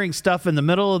kept hearing stuff in the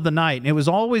middle of the night, and it was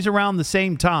always around the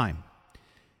same time.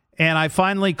 And I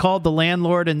finally called the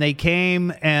landlord, and they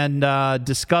came and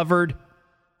discovered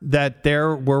that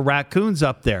there were raccoons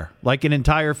up there, like an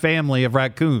entire family of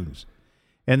raccoons.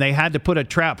 And they had to put a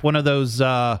trap, one of those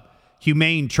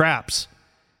humane traps.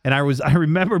 And I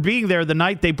remember being there the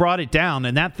night they brought it down,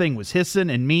 and that thing was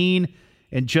hissing and mean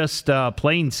and just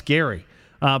plain scary.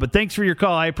 But thanks for your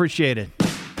call. I appreciate it.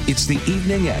 It's the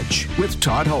Evening Edge with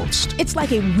Todd Hollst. It's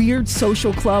like a weird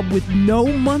social club with no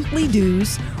monthly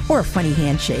dues or a funny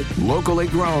handshake. Locally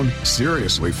grown,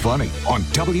 seriously funny on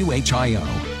WHIO.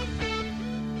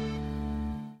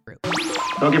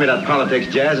 Don't give me that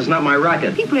politics, Jazz. It's not my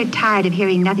racket. People are tired of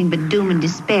hearing nothing but doom and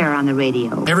despair on the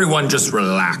radio. Everyone just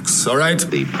relax, all right?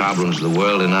 The problems of the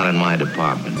world are not in my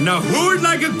department. Now who'd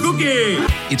like a cookie?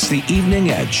 It's the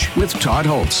Evening Edge with Todd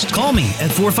Hollst. Call me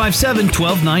at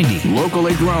 457-1290.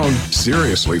 Locally grown,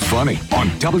 seriously funny on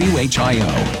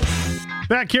WHIO.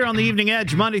 Back here on the Evening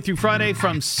Edge, Monday through Friday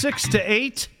from 6 to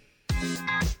 8.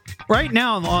 Right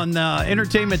now on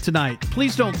Entertainment Tonight.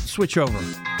 Please don't switch over.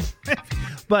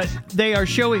 But they are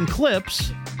showing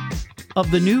clips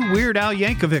of the new Weird Al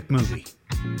Yankovic movie.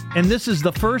 And this is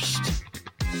the first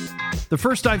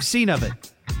I've seen of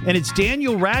it. and it's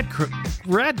Daniel Radcliffe,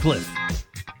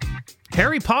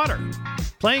 Harry Potter,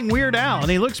 playing Weird Al, and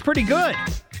he looks pretty good.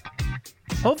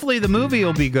 Hopefully the movie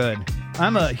will be good.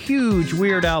 I'm a huge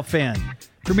Weird Al fan.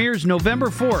 Premieres November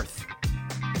 4th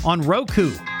on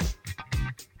Roku.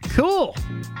 Cool.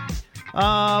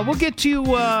 We'll get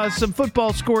to some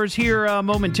football scores here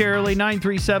momentarily.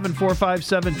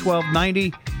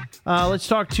 937-457-1290. Let's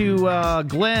talk to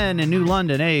Glenn in New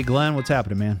London. Hey, Glenn, what's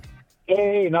happening, man?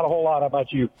 Hey, not a whole lot. How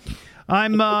about you?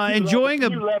 I'm enjoying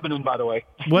New Lebanon, by the way.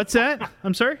 What's that?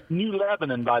 I'm sorry? New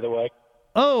Lebanon, by the way.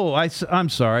 Oh, I'm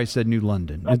sorry. I said New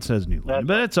London. It says New London,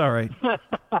 but it's all right.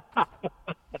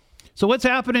 So what's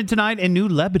happening tonight in New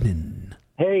Lebanon?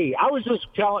 Hey, I was just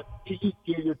telling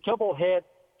your Tubblehead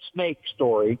snake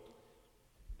story.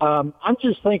 I'm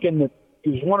just thinking that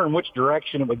he was wondering which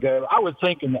direction it would go. I would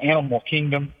think in the animal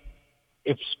kingdom,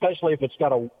 especially if it's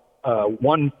got a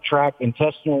one-track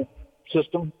intestinal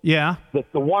system. Yeah.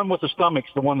 That the one with the stomach's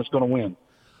the one that's going to win.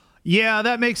 Yeah,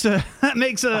 you make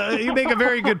a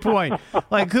very good point.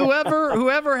 Like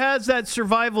whoever has that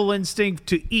survival instinct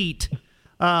to eat,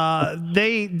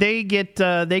 they get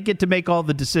to make all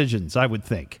the decisions, I would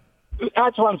think.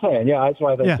 That's what I'm saying. Yeah, that's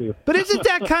what I think too. But isn't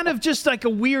that kind of just like a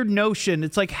weird notion?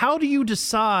 It's like, how do you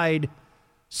decide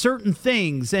certain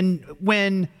things?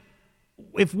 And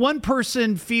if one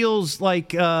person feels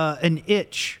like an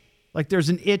itch, like there's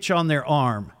an itch on their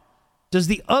arm, does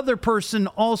the other person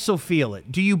also feel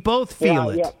it? Do you both feel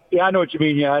it? Yeah, I know what you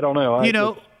mean. Yeah, I don't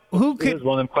know. Who could? Here's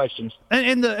one of them questions.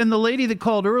 And the lady that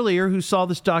called earlier, who saw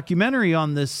this documentary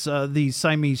on these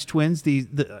Siamese twins, the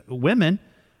women,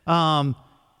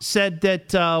 said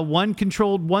that one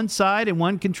controlled one side and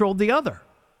one controlled the other.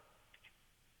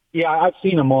 Yeah, I've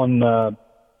seen them on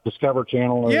Discover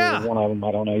Channel or one of them.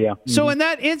 I don't know. Yeah. So in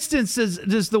that instance,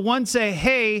 does the one say,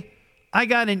 "Hey, I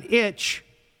got an itch.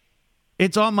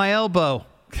 It's on my elbow.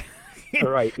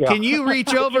 Right, yeah. Can you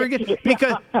reach over again?"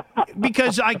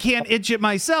 Because I can't itch it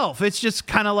myself. It's just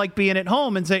kind of like being at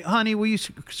home and say, "Honey, will you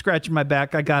scratch my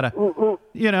back? I gotta,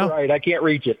 Right, I can't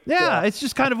reach it. Yeah, it's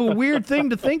just kind of a weird thing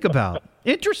to think about.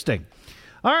 Interesting.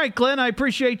 All right, Glenn, I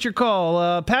appreciate your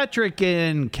call. Patrick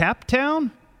in Captown?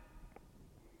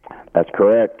 That's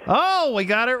correct. Oh, we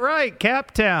got it right.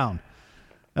 Captown.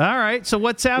 All right, so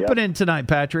what's happening tonight,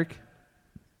 Patrick?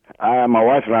 My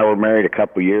wife and I were married a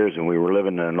couple years, and we were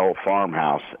living in an old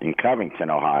farmhouse in Covington,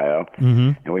 Ohio.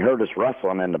 Mm-hmm. And we heard this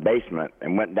rustling in the basement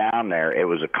and went down there. It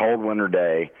was a cold winter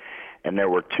day, and there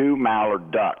were two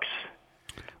mallard ducks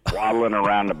waddling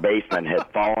around the basement, had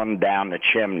fallen down the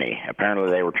chimney. Apparently,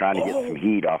 they were trying to get some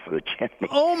heat off of the chimney.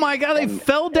 Oh, my God, they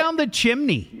fell down the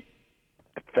chimney.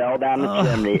 Fell down the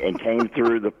chimney and came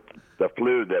through the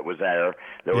flue that was there.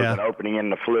 There was an opening in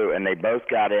the flue, and they both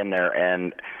got in there,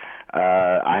 and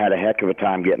I had a heck of a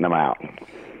time getting them out.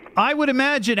 I would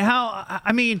imagine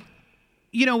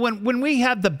when we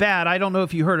had the bat, I don't know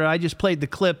if you heard it, I just played the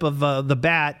clip of the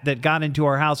bat that got into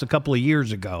our house a couple of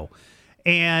years ago.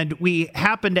 And we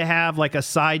happened to have like a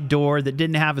side door that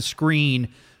didn't have a screen,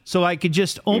 so I could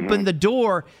just open the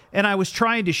door, and I was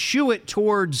trying to shoo it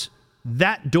towards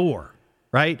that door,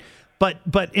 right? But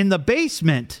in the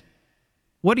basement,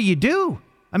 what do you do?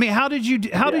 I mean, how did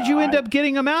you end up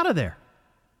getting them out of there?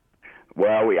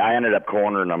 Well, I ended up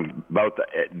cornering them both.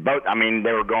 I mean,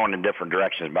 they were going in different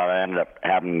directions, but I ended up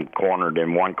having them cornered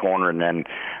in one corner, and then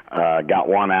got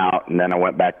one out, and then I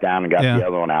went back down and got the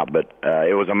other one out. But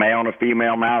it was a male and a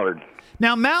female mallard.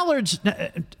 Now, mallards,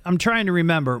 I'm trying to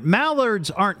remember. Mallards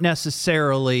aren't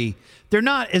necessarily, they're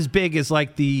not as big as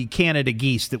like the Canada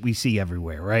geese that we see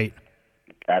everywhere, right?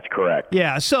 That's correct.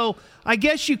 Yeah, so I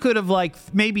guess you could have like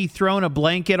maybe thrown a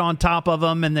blanket on top of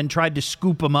them and then tried to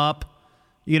scoop them up.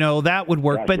 That would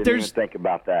work. I but didn't even think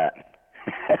about that.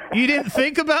 You didn't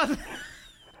think about it?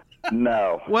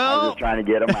 No. Well, I was just trying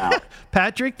to get them out.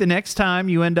 Patrick, the next time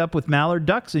you end up with mallard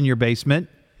ducks in your basement,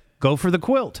 go for the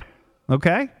quilt.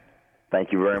 Okay?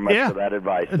 Thank you very much for that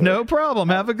advice. Sir. No problem.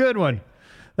 Have a good one.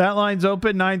 That line's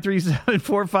open,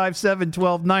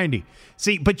 937-457-1290.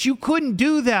 See, but you couldn't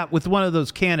do that with one of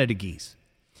those Canada geese.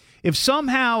 If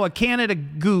somehow a Canada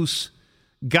goose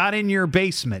got in your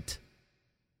basement,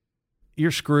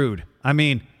 you're screwed. I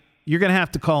mean, you're going to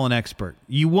have to call an expert.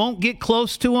 You won't get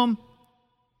close to them,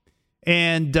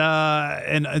 and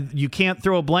you can't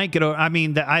throw a blanket over. I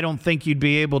mean, I don't think you'd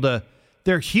be able to.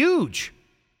 They're huge.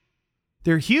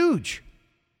 They're huge.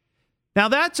 Now,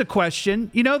 that's a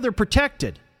question. They're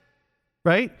protected,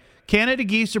 right? Canada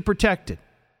geese are protected.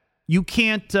 You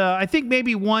can't, I think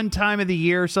maybe one time of the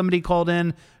year somebody called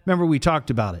in. Remember, we talked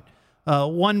about it.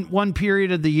 One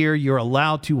period of the year you're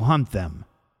allowed to hunt them.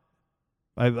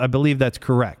 I believe that's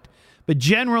correct. But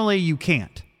generally, you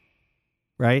can't,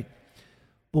 right?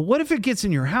 But what if it gets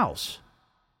in your house?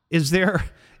 Is there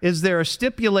a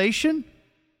stipulation?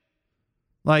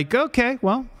 Like, okay,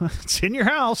 well, it's in your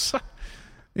house.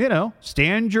 You know,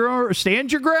 stand your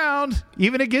ground,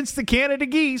 even against the Canada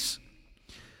geese.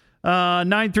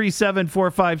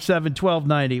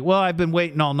 937-457-1290. Well, I've been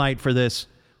waiting all night for this.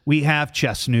 We have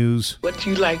chess news. What do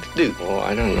you like to do? Oh,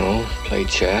 I don't know. Play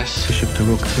chess. Bishop to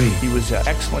rook 3. He was an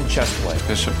excellent chess player.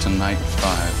 Bishop to knight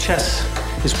 5. Chess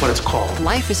is what it's called.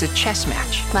 Life is a chess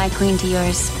match. My queen to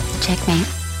yours. Checkmate.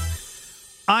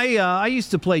 I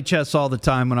used to play chess all the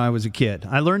time when I was a kid.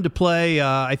 I learned to play,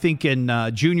 I think, in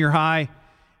junior high,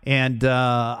 and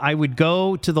I would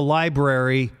go to the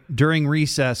library during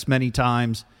recess many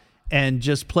times and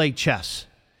just play chess.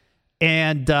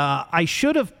 And I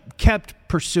should have kept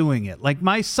pursuing it. Like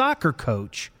my soccer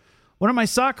coach, one of my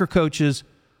soccer coaches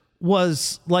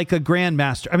was like a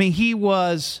grandmaster. I mean, he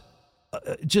was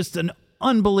just an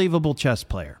unbelievable chess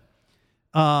player.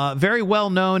 Very well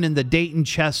known in the Dayton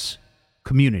chess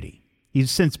community.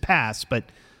 He's since passed, but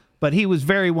he was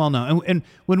very well known. And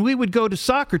when we would go to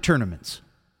soccer tournaments,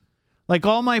 like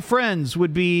all my friends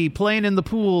would be playing in the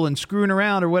pool and screwing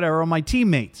around or whatever, or my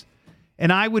teammates.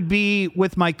 And I would be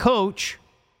with my coach,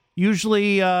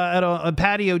 usually at a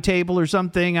patio table or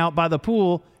something out by the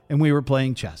pool, and we were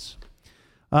playing chess.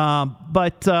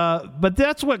 But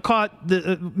that's what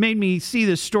made me see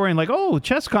this story and like, oh,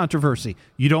 chess controversy.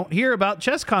 You don't hear about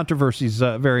chess controversies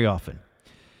very often.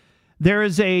 There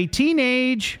is a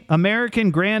teenage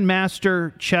American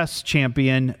Grandmaster chess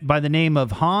champion by the name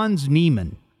of Hans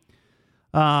Niemann.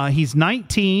 He's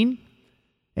 19,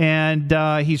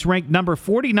 and he's ranked number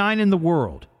 49 in the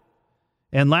world.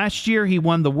 And last year, he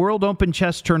won the World Open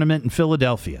Chess Tournament in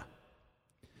Philadelphia.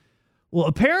 Well,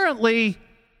 apparently,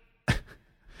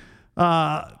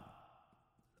 other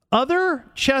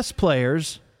chess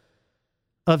players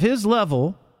of his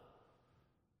level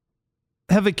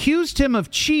have accused him of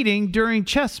cheating during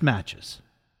chess matches.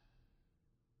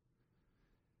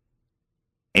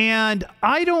 And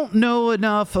I don't know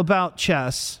enough about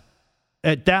chess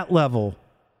at that level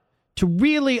to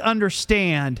really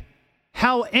understand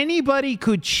how anybody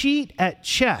could cheat at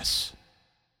chess,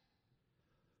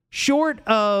 short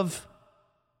of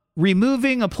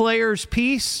removing a player's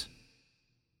piece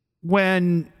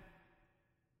when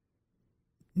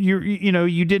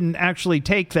you didn't actually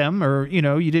take them, or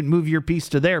you didn't move your piece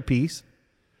to their piece,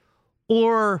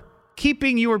 or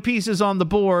keeping your pieces on the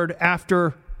board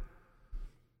after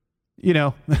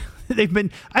they've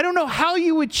been. I don't know how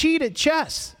you would cheat at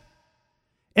chess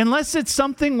unless it's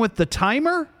something with the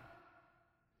timer.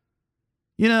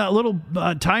 That little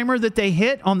timer that they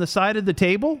hit on the side of the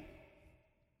table.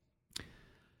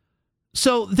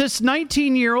 So this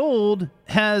 19-year-old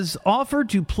has offered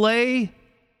to play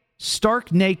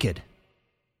stark naked,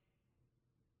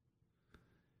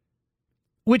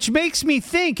 which makes me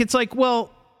think it's like,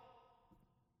 well,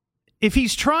 if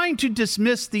he's trying to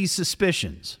dismiss these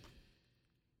suspicions,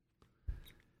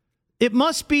 it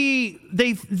must be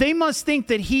they must think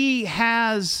that he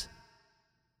has,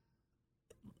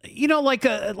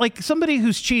 like somebody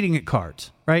who's cheating at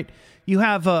cards, right? You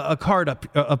have a card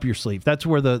up your sleeve. That's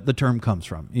where the term comes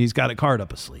from. He's got a card up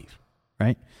his sleeve,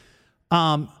 right?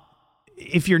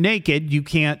 If you're naked, you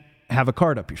can't have a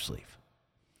card up your sleeve.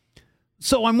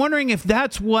 So I'm wondering if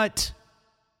that's what.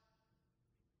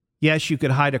 Yes, you could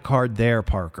hide a card there,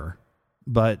 Parker,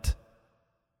 but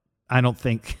I don't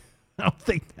think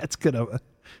that's gonna.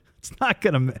 It's not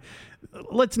gonna.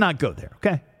 Let's not go there,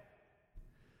 okay?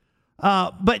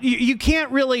 But you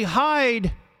can't really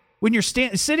hide when you're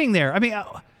sitting there. I mean,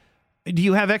 do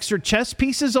you have extra chess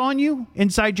pieces on you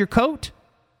inside your coat?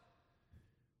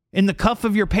 In the cuff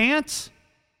of your pants?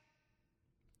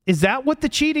 Is that what the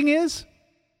cheating is?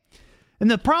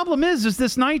 And the problem is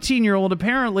this 19-year-old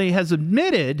apparently has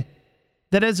admitted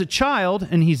that as a child,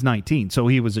 and he's 19, so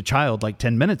he was a child like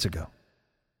 10 minutes ago,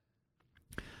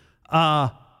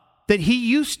 that he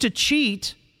used to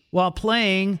cheat while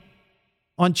playing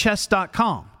on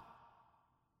chess.com,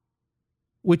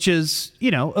 which is,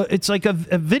 it's like a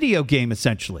video game,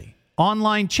 essentially,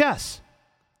 online chess.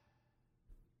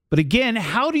 But again,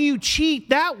 how do you cheat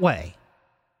that way?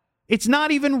 It's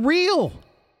not even real.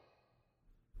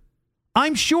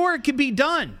 I'm sure it could be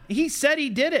done. He said he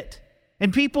did it,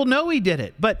 and people know he did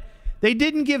it, but they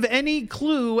didn't give any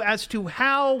clue as to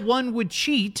how one would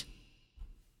cheat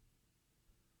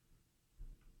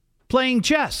playing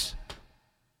chess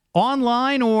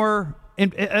online or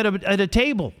at a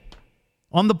table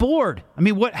on the board. I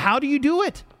mean, how do you do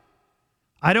it?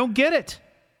 I don't get it.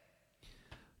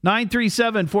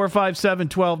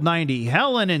 937-457-1290.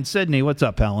 Helen in Sydney. What's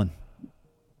up, Helen?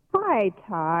 Hi. Hi,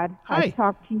 Todd. Hi. I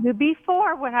talked to you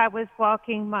before when I was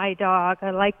walking my dog.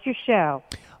 I liked your show.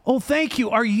 Oh, thank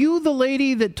you. Are you the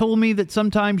lady that told me that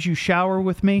sometimes you shower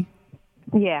with me?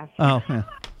 Yes. Oh, yeah.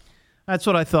 That's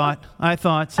what I thought. I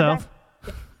thought so.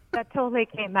 That totally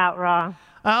came out wrong.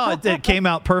 Oh, it came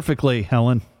out perfectly,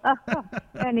 Helen.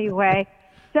 Anyway,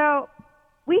 so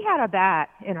we had a bat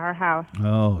in our house.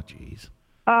 Oh, geez.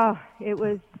 Oh, it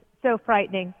was so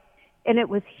frightening. And it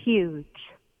was huge.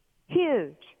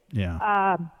 Huge.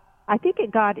 Yeah. I think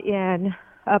it got in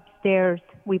upstairs.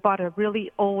 We bought a really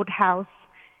old house,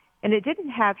 and it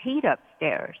didn't have heat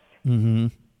upstairs. Mm-hmm.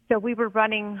 So we were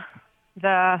running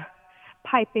the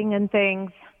piping and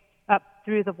things up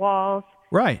through the walls.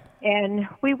 Right. And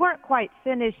we weren't quite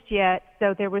finished yet,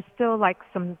 so there was still like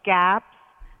some gaps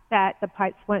that the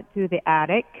pipes went through the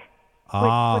attic, which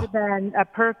would have been a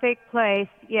perfect place,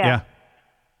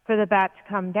 for the bat to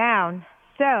come down.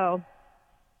 So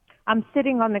I'm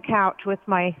sitting on the couch with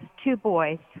my two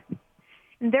boys,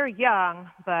 and they're young,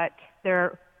 but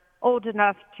they're old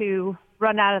enough to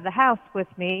run out of the house with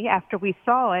me after we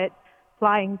saw it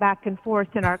flying back and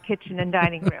forth in our kitchen and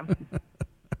dining room.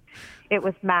 It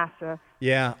was massive.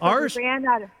 Yeah, so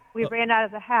we ran out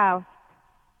of the house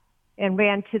and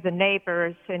ran to the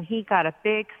neighbor's, and he got a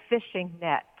big fishing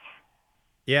net.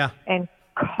 Yeah. And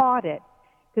caught it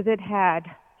because it had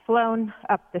flown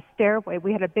up the stairway.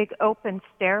 We had a big open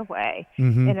stairway,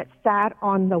 Mm-hmm. and it sat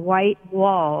on the white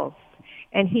walls.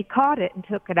 And he caught it and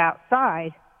took it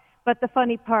outside. But the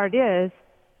funny part is,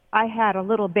 I had a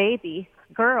little baby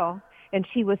girl, and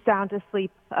she was sound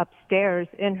asleep upstairs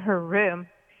in her room.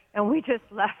 And we just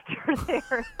left her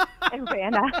there and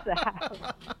ran out of the house.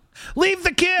 Leave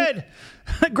the kid!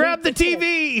 Grab the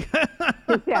TV!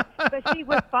 Yeah, but she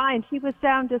was fine. She was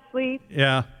sound asleep.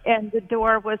 Yeah. And the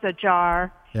door was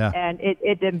ajar. Yeah. And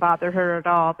it didn't bother her at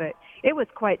all. But it was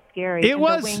quite scary. It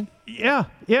was. Yeah.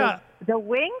 The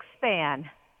wingspan,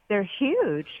 they're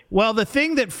huge. Well, the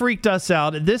thing that freaked us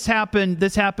out, this happened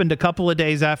a couple of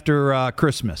days after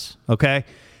Christmas, okay?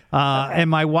 And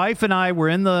my wife and I were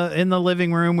in the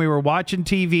living room. We were watching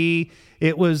TV.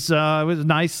 It was a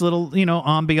nice little,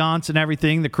 ambiance and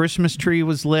everything. The Christmas tree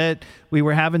was lit. We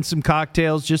were having some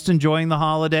cocktails, just enjoying the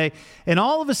holiday. And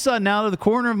all of a sudden, out of the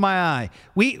corner of my eye,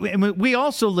 we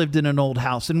also lived in an old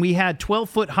house, and we had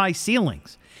 12-foot high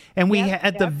ceilings. And we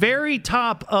at the very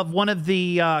top of one of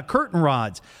the curtain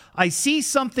rods, I see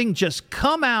something just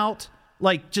come out,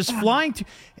 like just flying,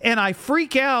 and I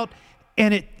freak out,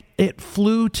 and it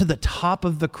flew to the top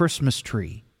of the Christmas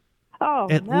tree. Oh,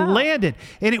 it landed,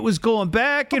 and it was going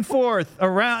back and forth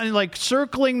around, like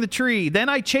circling the tree. Then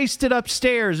I chased it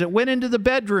upstairs. It went into the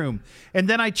bedroom, and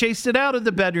then I chased it out of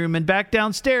the bedroom and back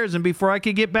downstairs. And before I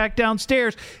could get back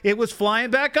downstairs, it was flying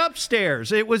back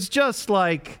upstairs. It was just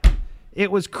like,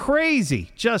 it was crazy,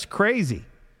 just crazy.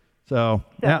 So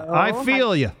yeah, I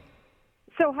feel you.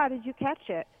 So how did you catch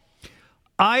it?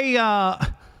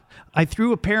 I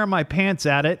threw a pair of my pants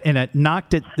at it, and it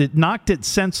knocked it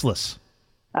senseless.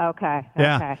 Okay.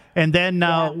 Yeah. Okay. And then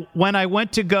when I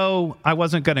went to go, I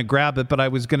wasn't going to grab it, but I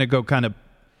was going to go kind of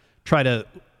try to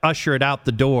usher it out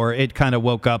the door. It kind of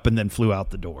woke up and then flew out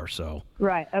the door. So.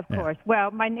 Right. Of course.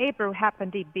 Well, my neighbor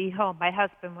happened to be home. My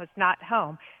husband was not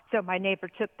home. So my neighbor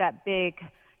took that big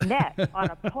net on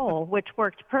a pole, which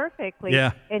worked perfectly.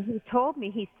 Yeah. And he told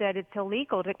me, he said it's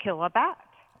illegal to kill a bat.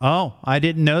 Oh, I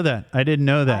didn't know that. I didn't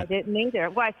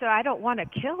either. Why? So I don't want to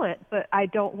kill it, but I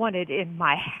don't want it in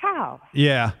my house.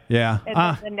 Yeah. And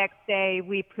then the next day,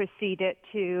 we proceeded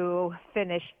to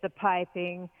finish the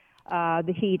piping,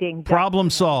 the heating. Problem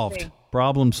solved.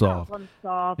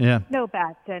 Yeah. No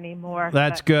bats anymore.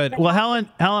 That's good. Well, Helen,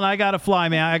 I got to fly,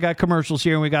 man. I got commercials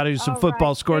here, and we got to do some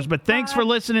football scores. But thanks for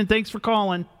listening. Thanks for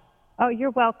calling. Oh,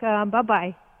 you're welcome.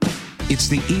 Bye-bye. It's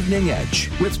the Evening Edge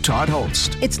with Todd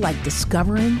Hollst. It's like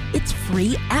discovering it's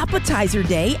free appetizer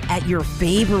day at your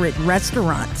favorite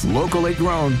restaurant. Locally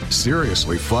grown,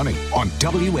 seriously funny on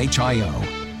WHIO.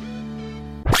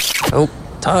 Oh,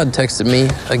 Todd texted me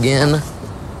again.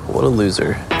 What a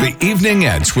loser. The Evening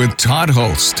Edge with Todd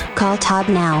Hollst. Call Todd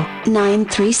now,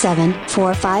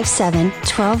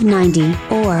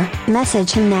 937-457-1290, or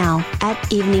message him now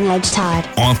at Evening Edge Todd.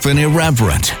 Often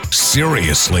irreverent,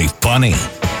 seriously funny.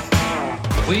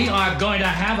 We are going to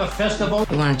have a festival.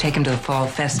 We want to take him to the fall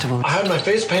festival. I had my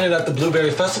face painted at the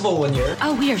Blueberry Festival one year.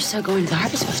 Oh, we are so going to the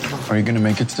Harvest Festival. Are you going to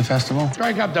make it to the festival?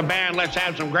 Strike up the band. Let's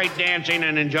have some great dancing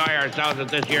and enjoy ourselves at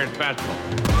this year's festival.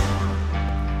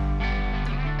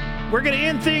 We're going to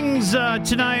end things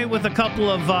tonight with a couple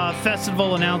of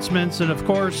festival announcements. And, of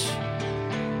course,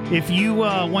 if you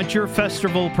want your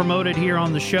festival promoted here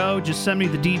on the show, just send me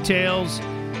the details.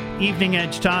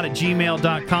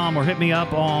 eveningedgetodd@gmail.com or hit me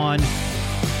up on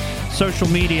social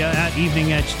media at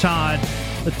Evening Edge Todd.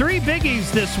 The three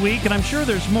biggies this week, and I'm sure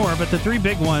there's more, but the three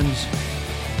big ones.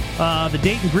 The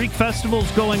Dayton Greek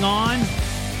Festival's going on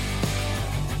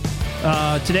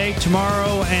today,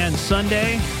 tomorrow, and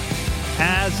Sunday,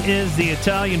 as is the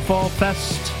Italian Fall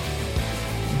Fest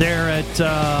there at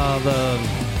the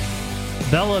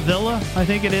Bella Villa, I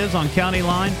think it is, on County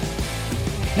Line.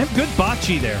 They have good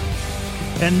bocce there.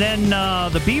 And then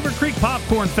the Beaver Creek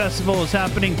Popcorn Festival is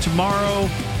happening tomorrow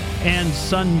and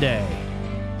Sunday.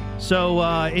 So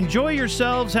enjoy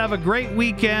yourselves, have a great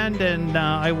weekend, and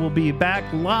I will be back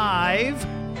live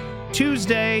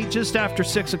Tuesday just after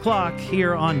 6 o'clock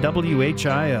here on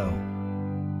WHIO.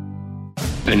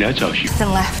 And that's all she... To the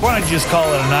left. Why don't you just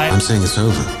call it a night? I'm saying it's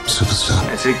over, superstar.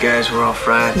 That's it, guys. We're all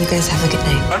fried. You guys have a good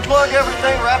night. Unplug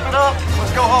everything, wrap it up.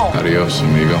 Let's go home. Adios,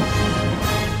 amigo.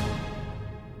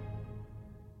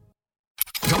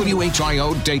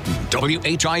 WHIO Dayton,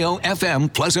 WHIO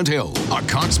FM Pleasant Hill, a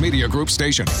Cox Media Group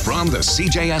station from the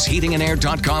CJS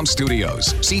HeatingandAir.com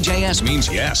studios. CJS means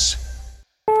yes.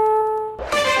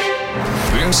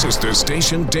 This is the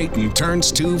station Dayton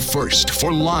turns to first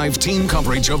for live team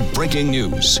coverage of breaking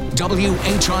news.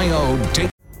 WHIO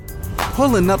Dayton.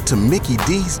 Pulling up to Mickey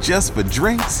D's just for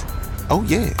drinks? Oh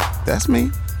yeah, that's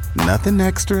me. Nothing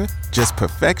extra, just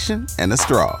perfection and a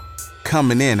straw.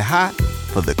 Coming in hot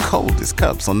for the coldest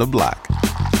cups on the block.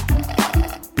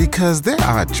 Because there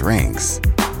are drinks.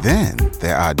 Then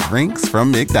there are drinks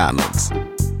from McDonald's.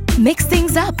 Mix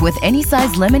things up with any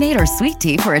size lemonade or sweet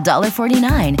tea for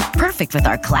 $1.49. Perfect with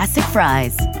our classic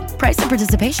fries. Price and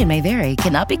participation may vary.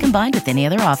 Cannot be combined with any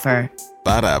other offer.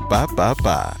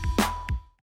 Ba-da-ba-ba-ba.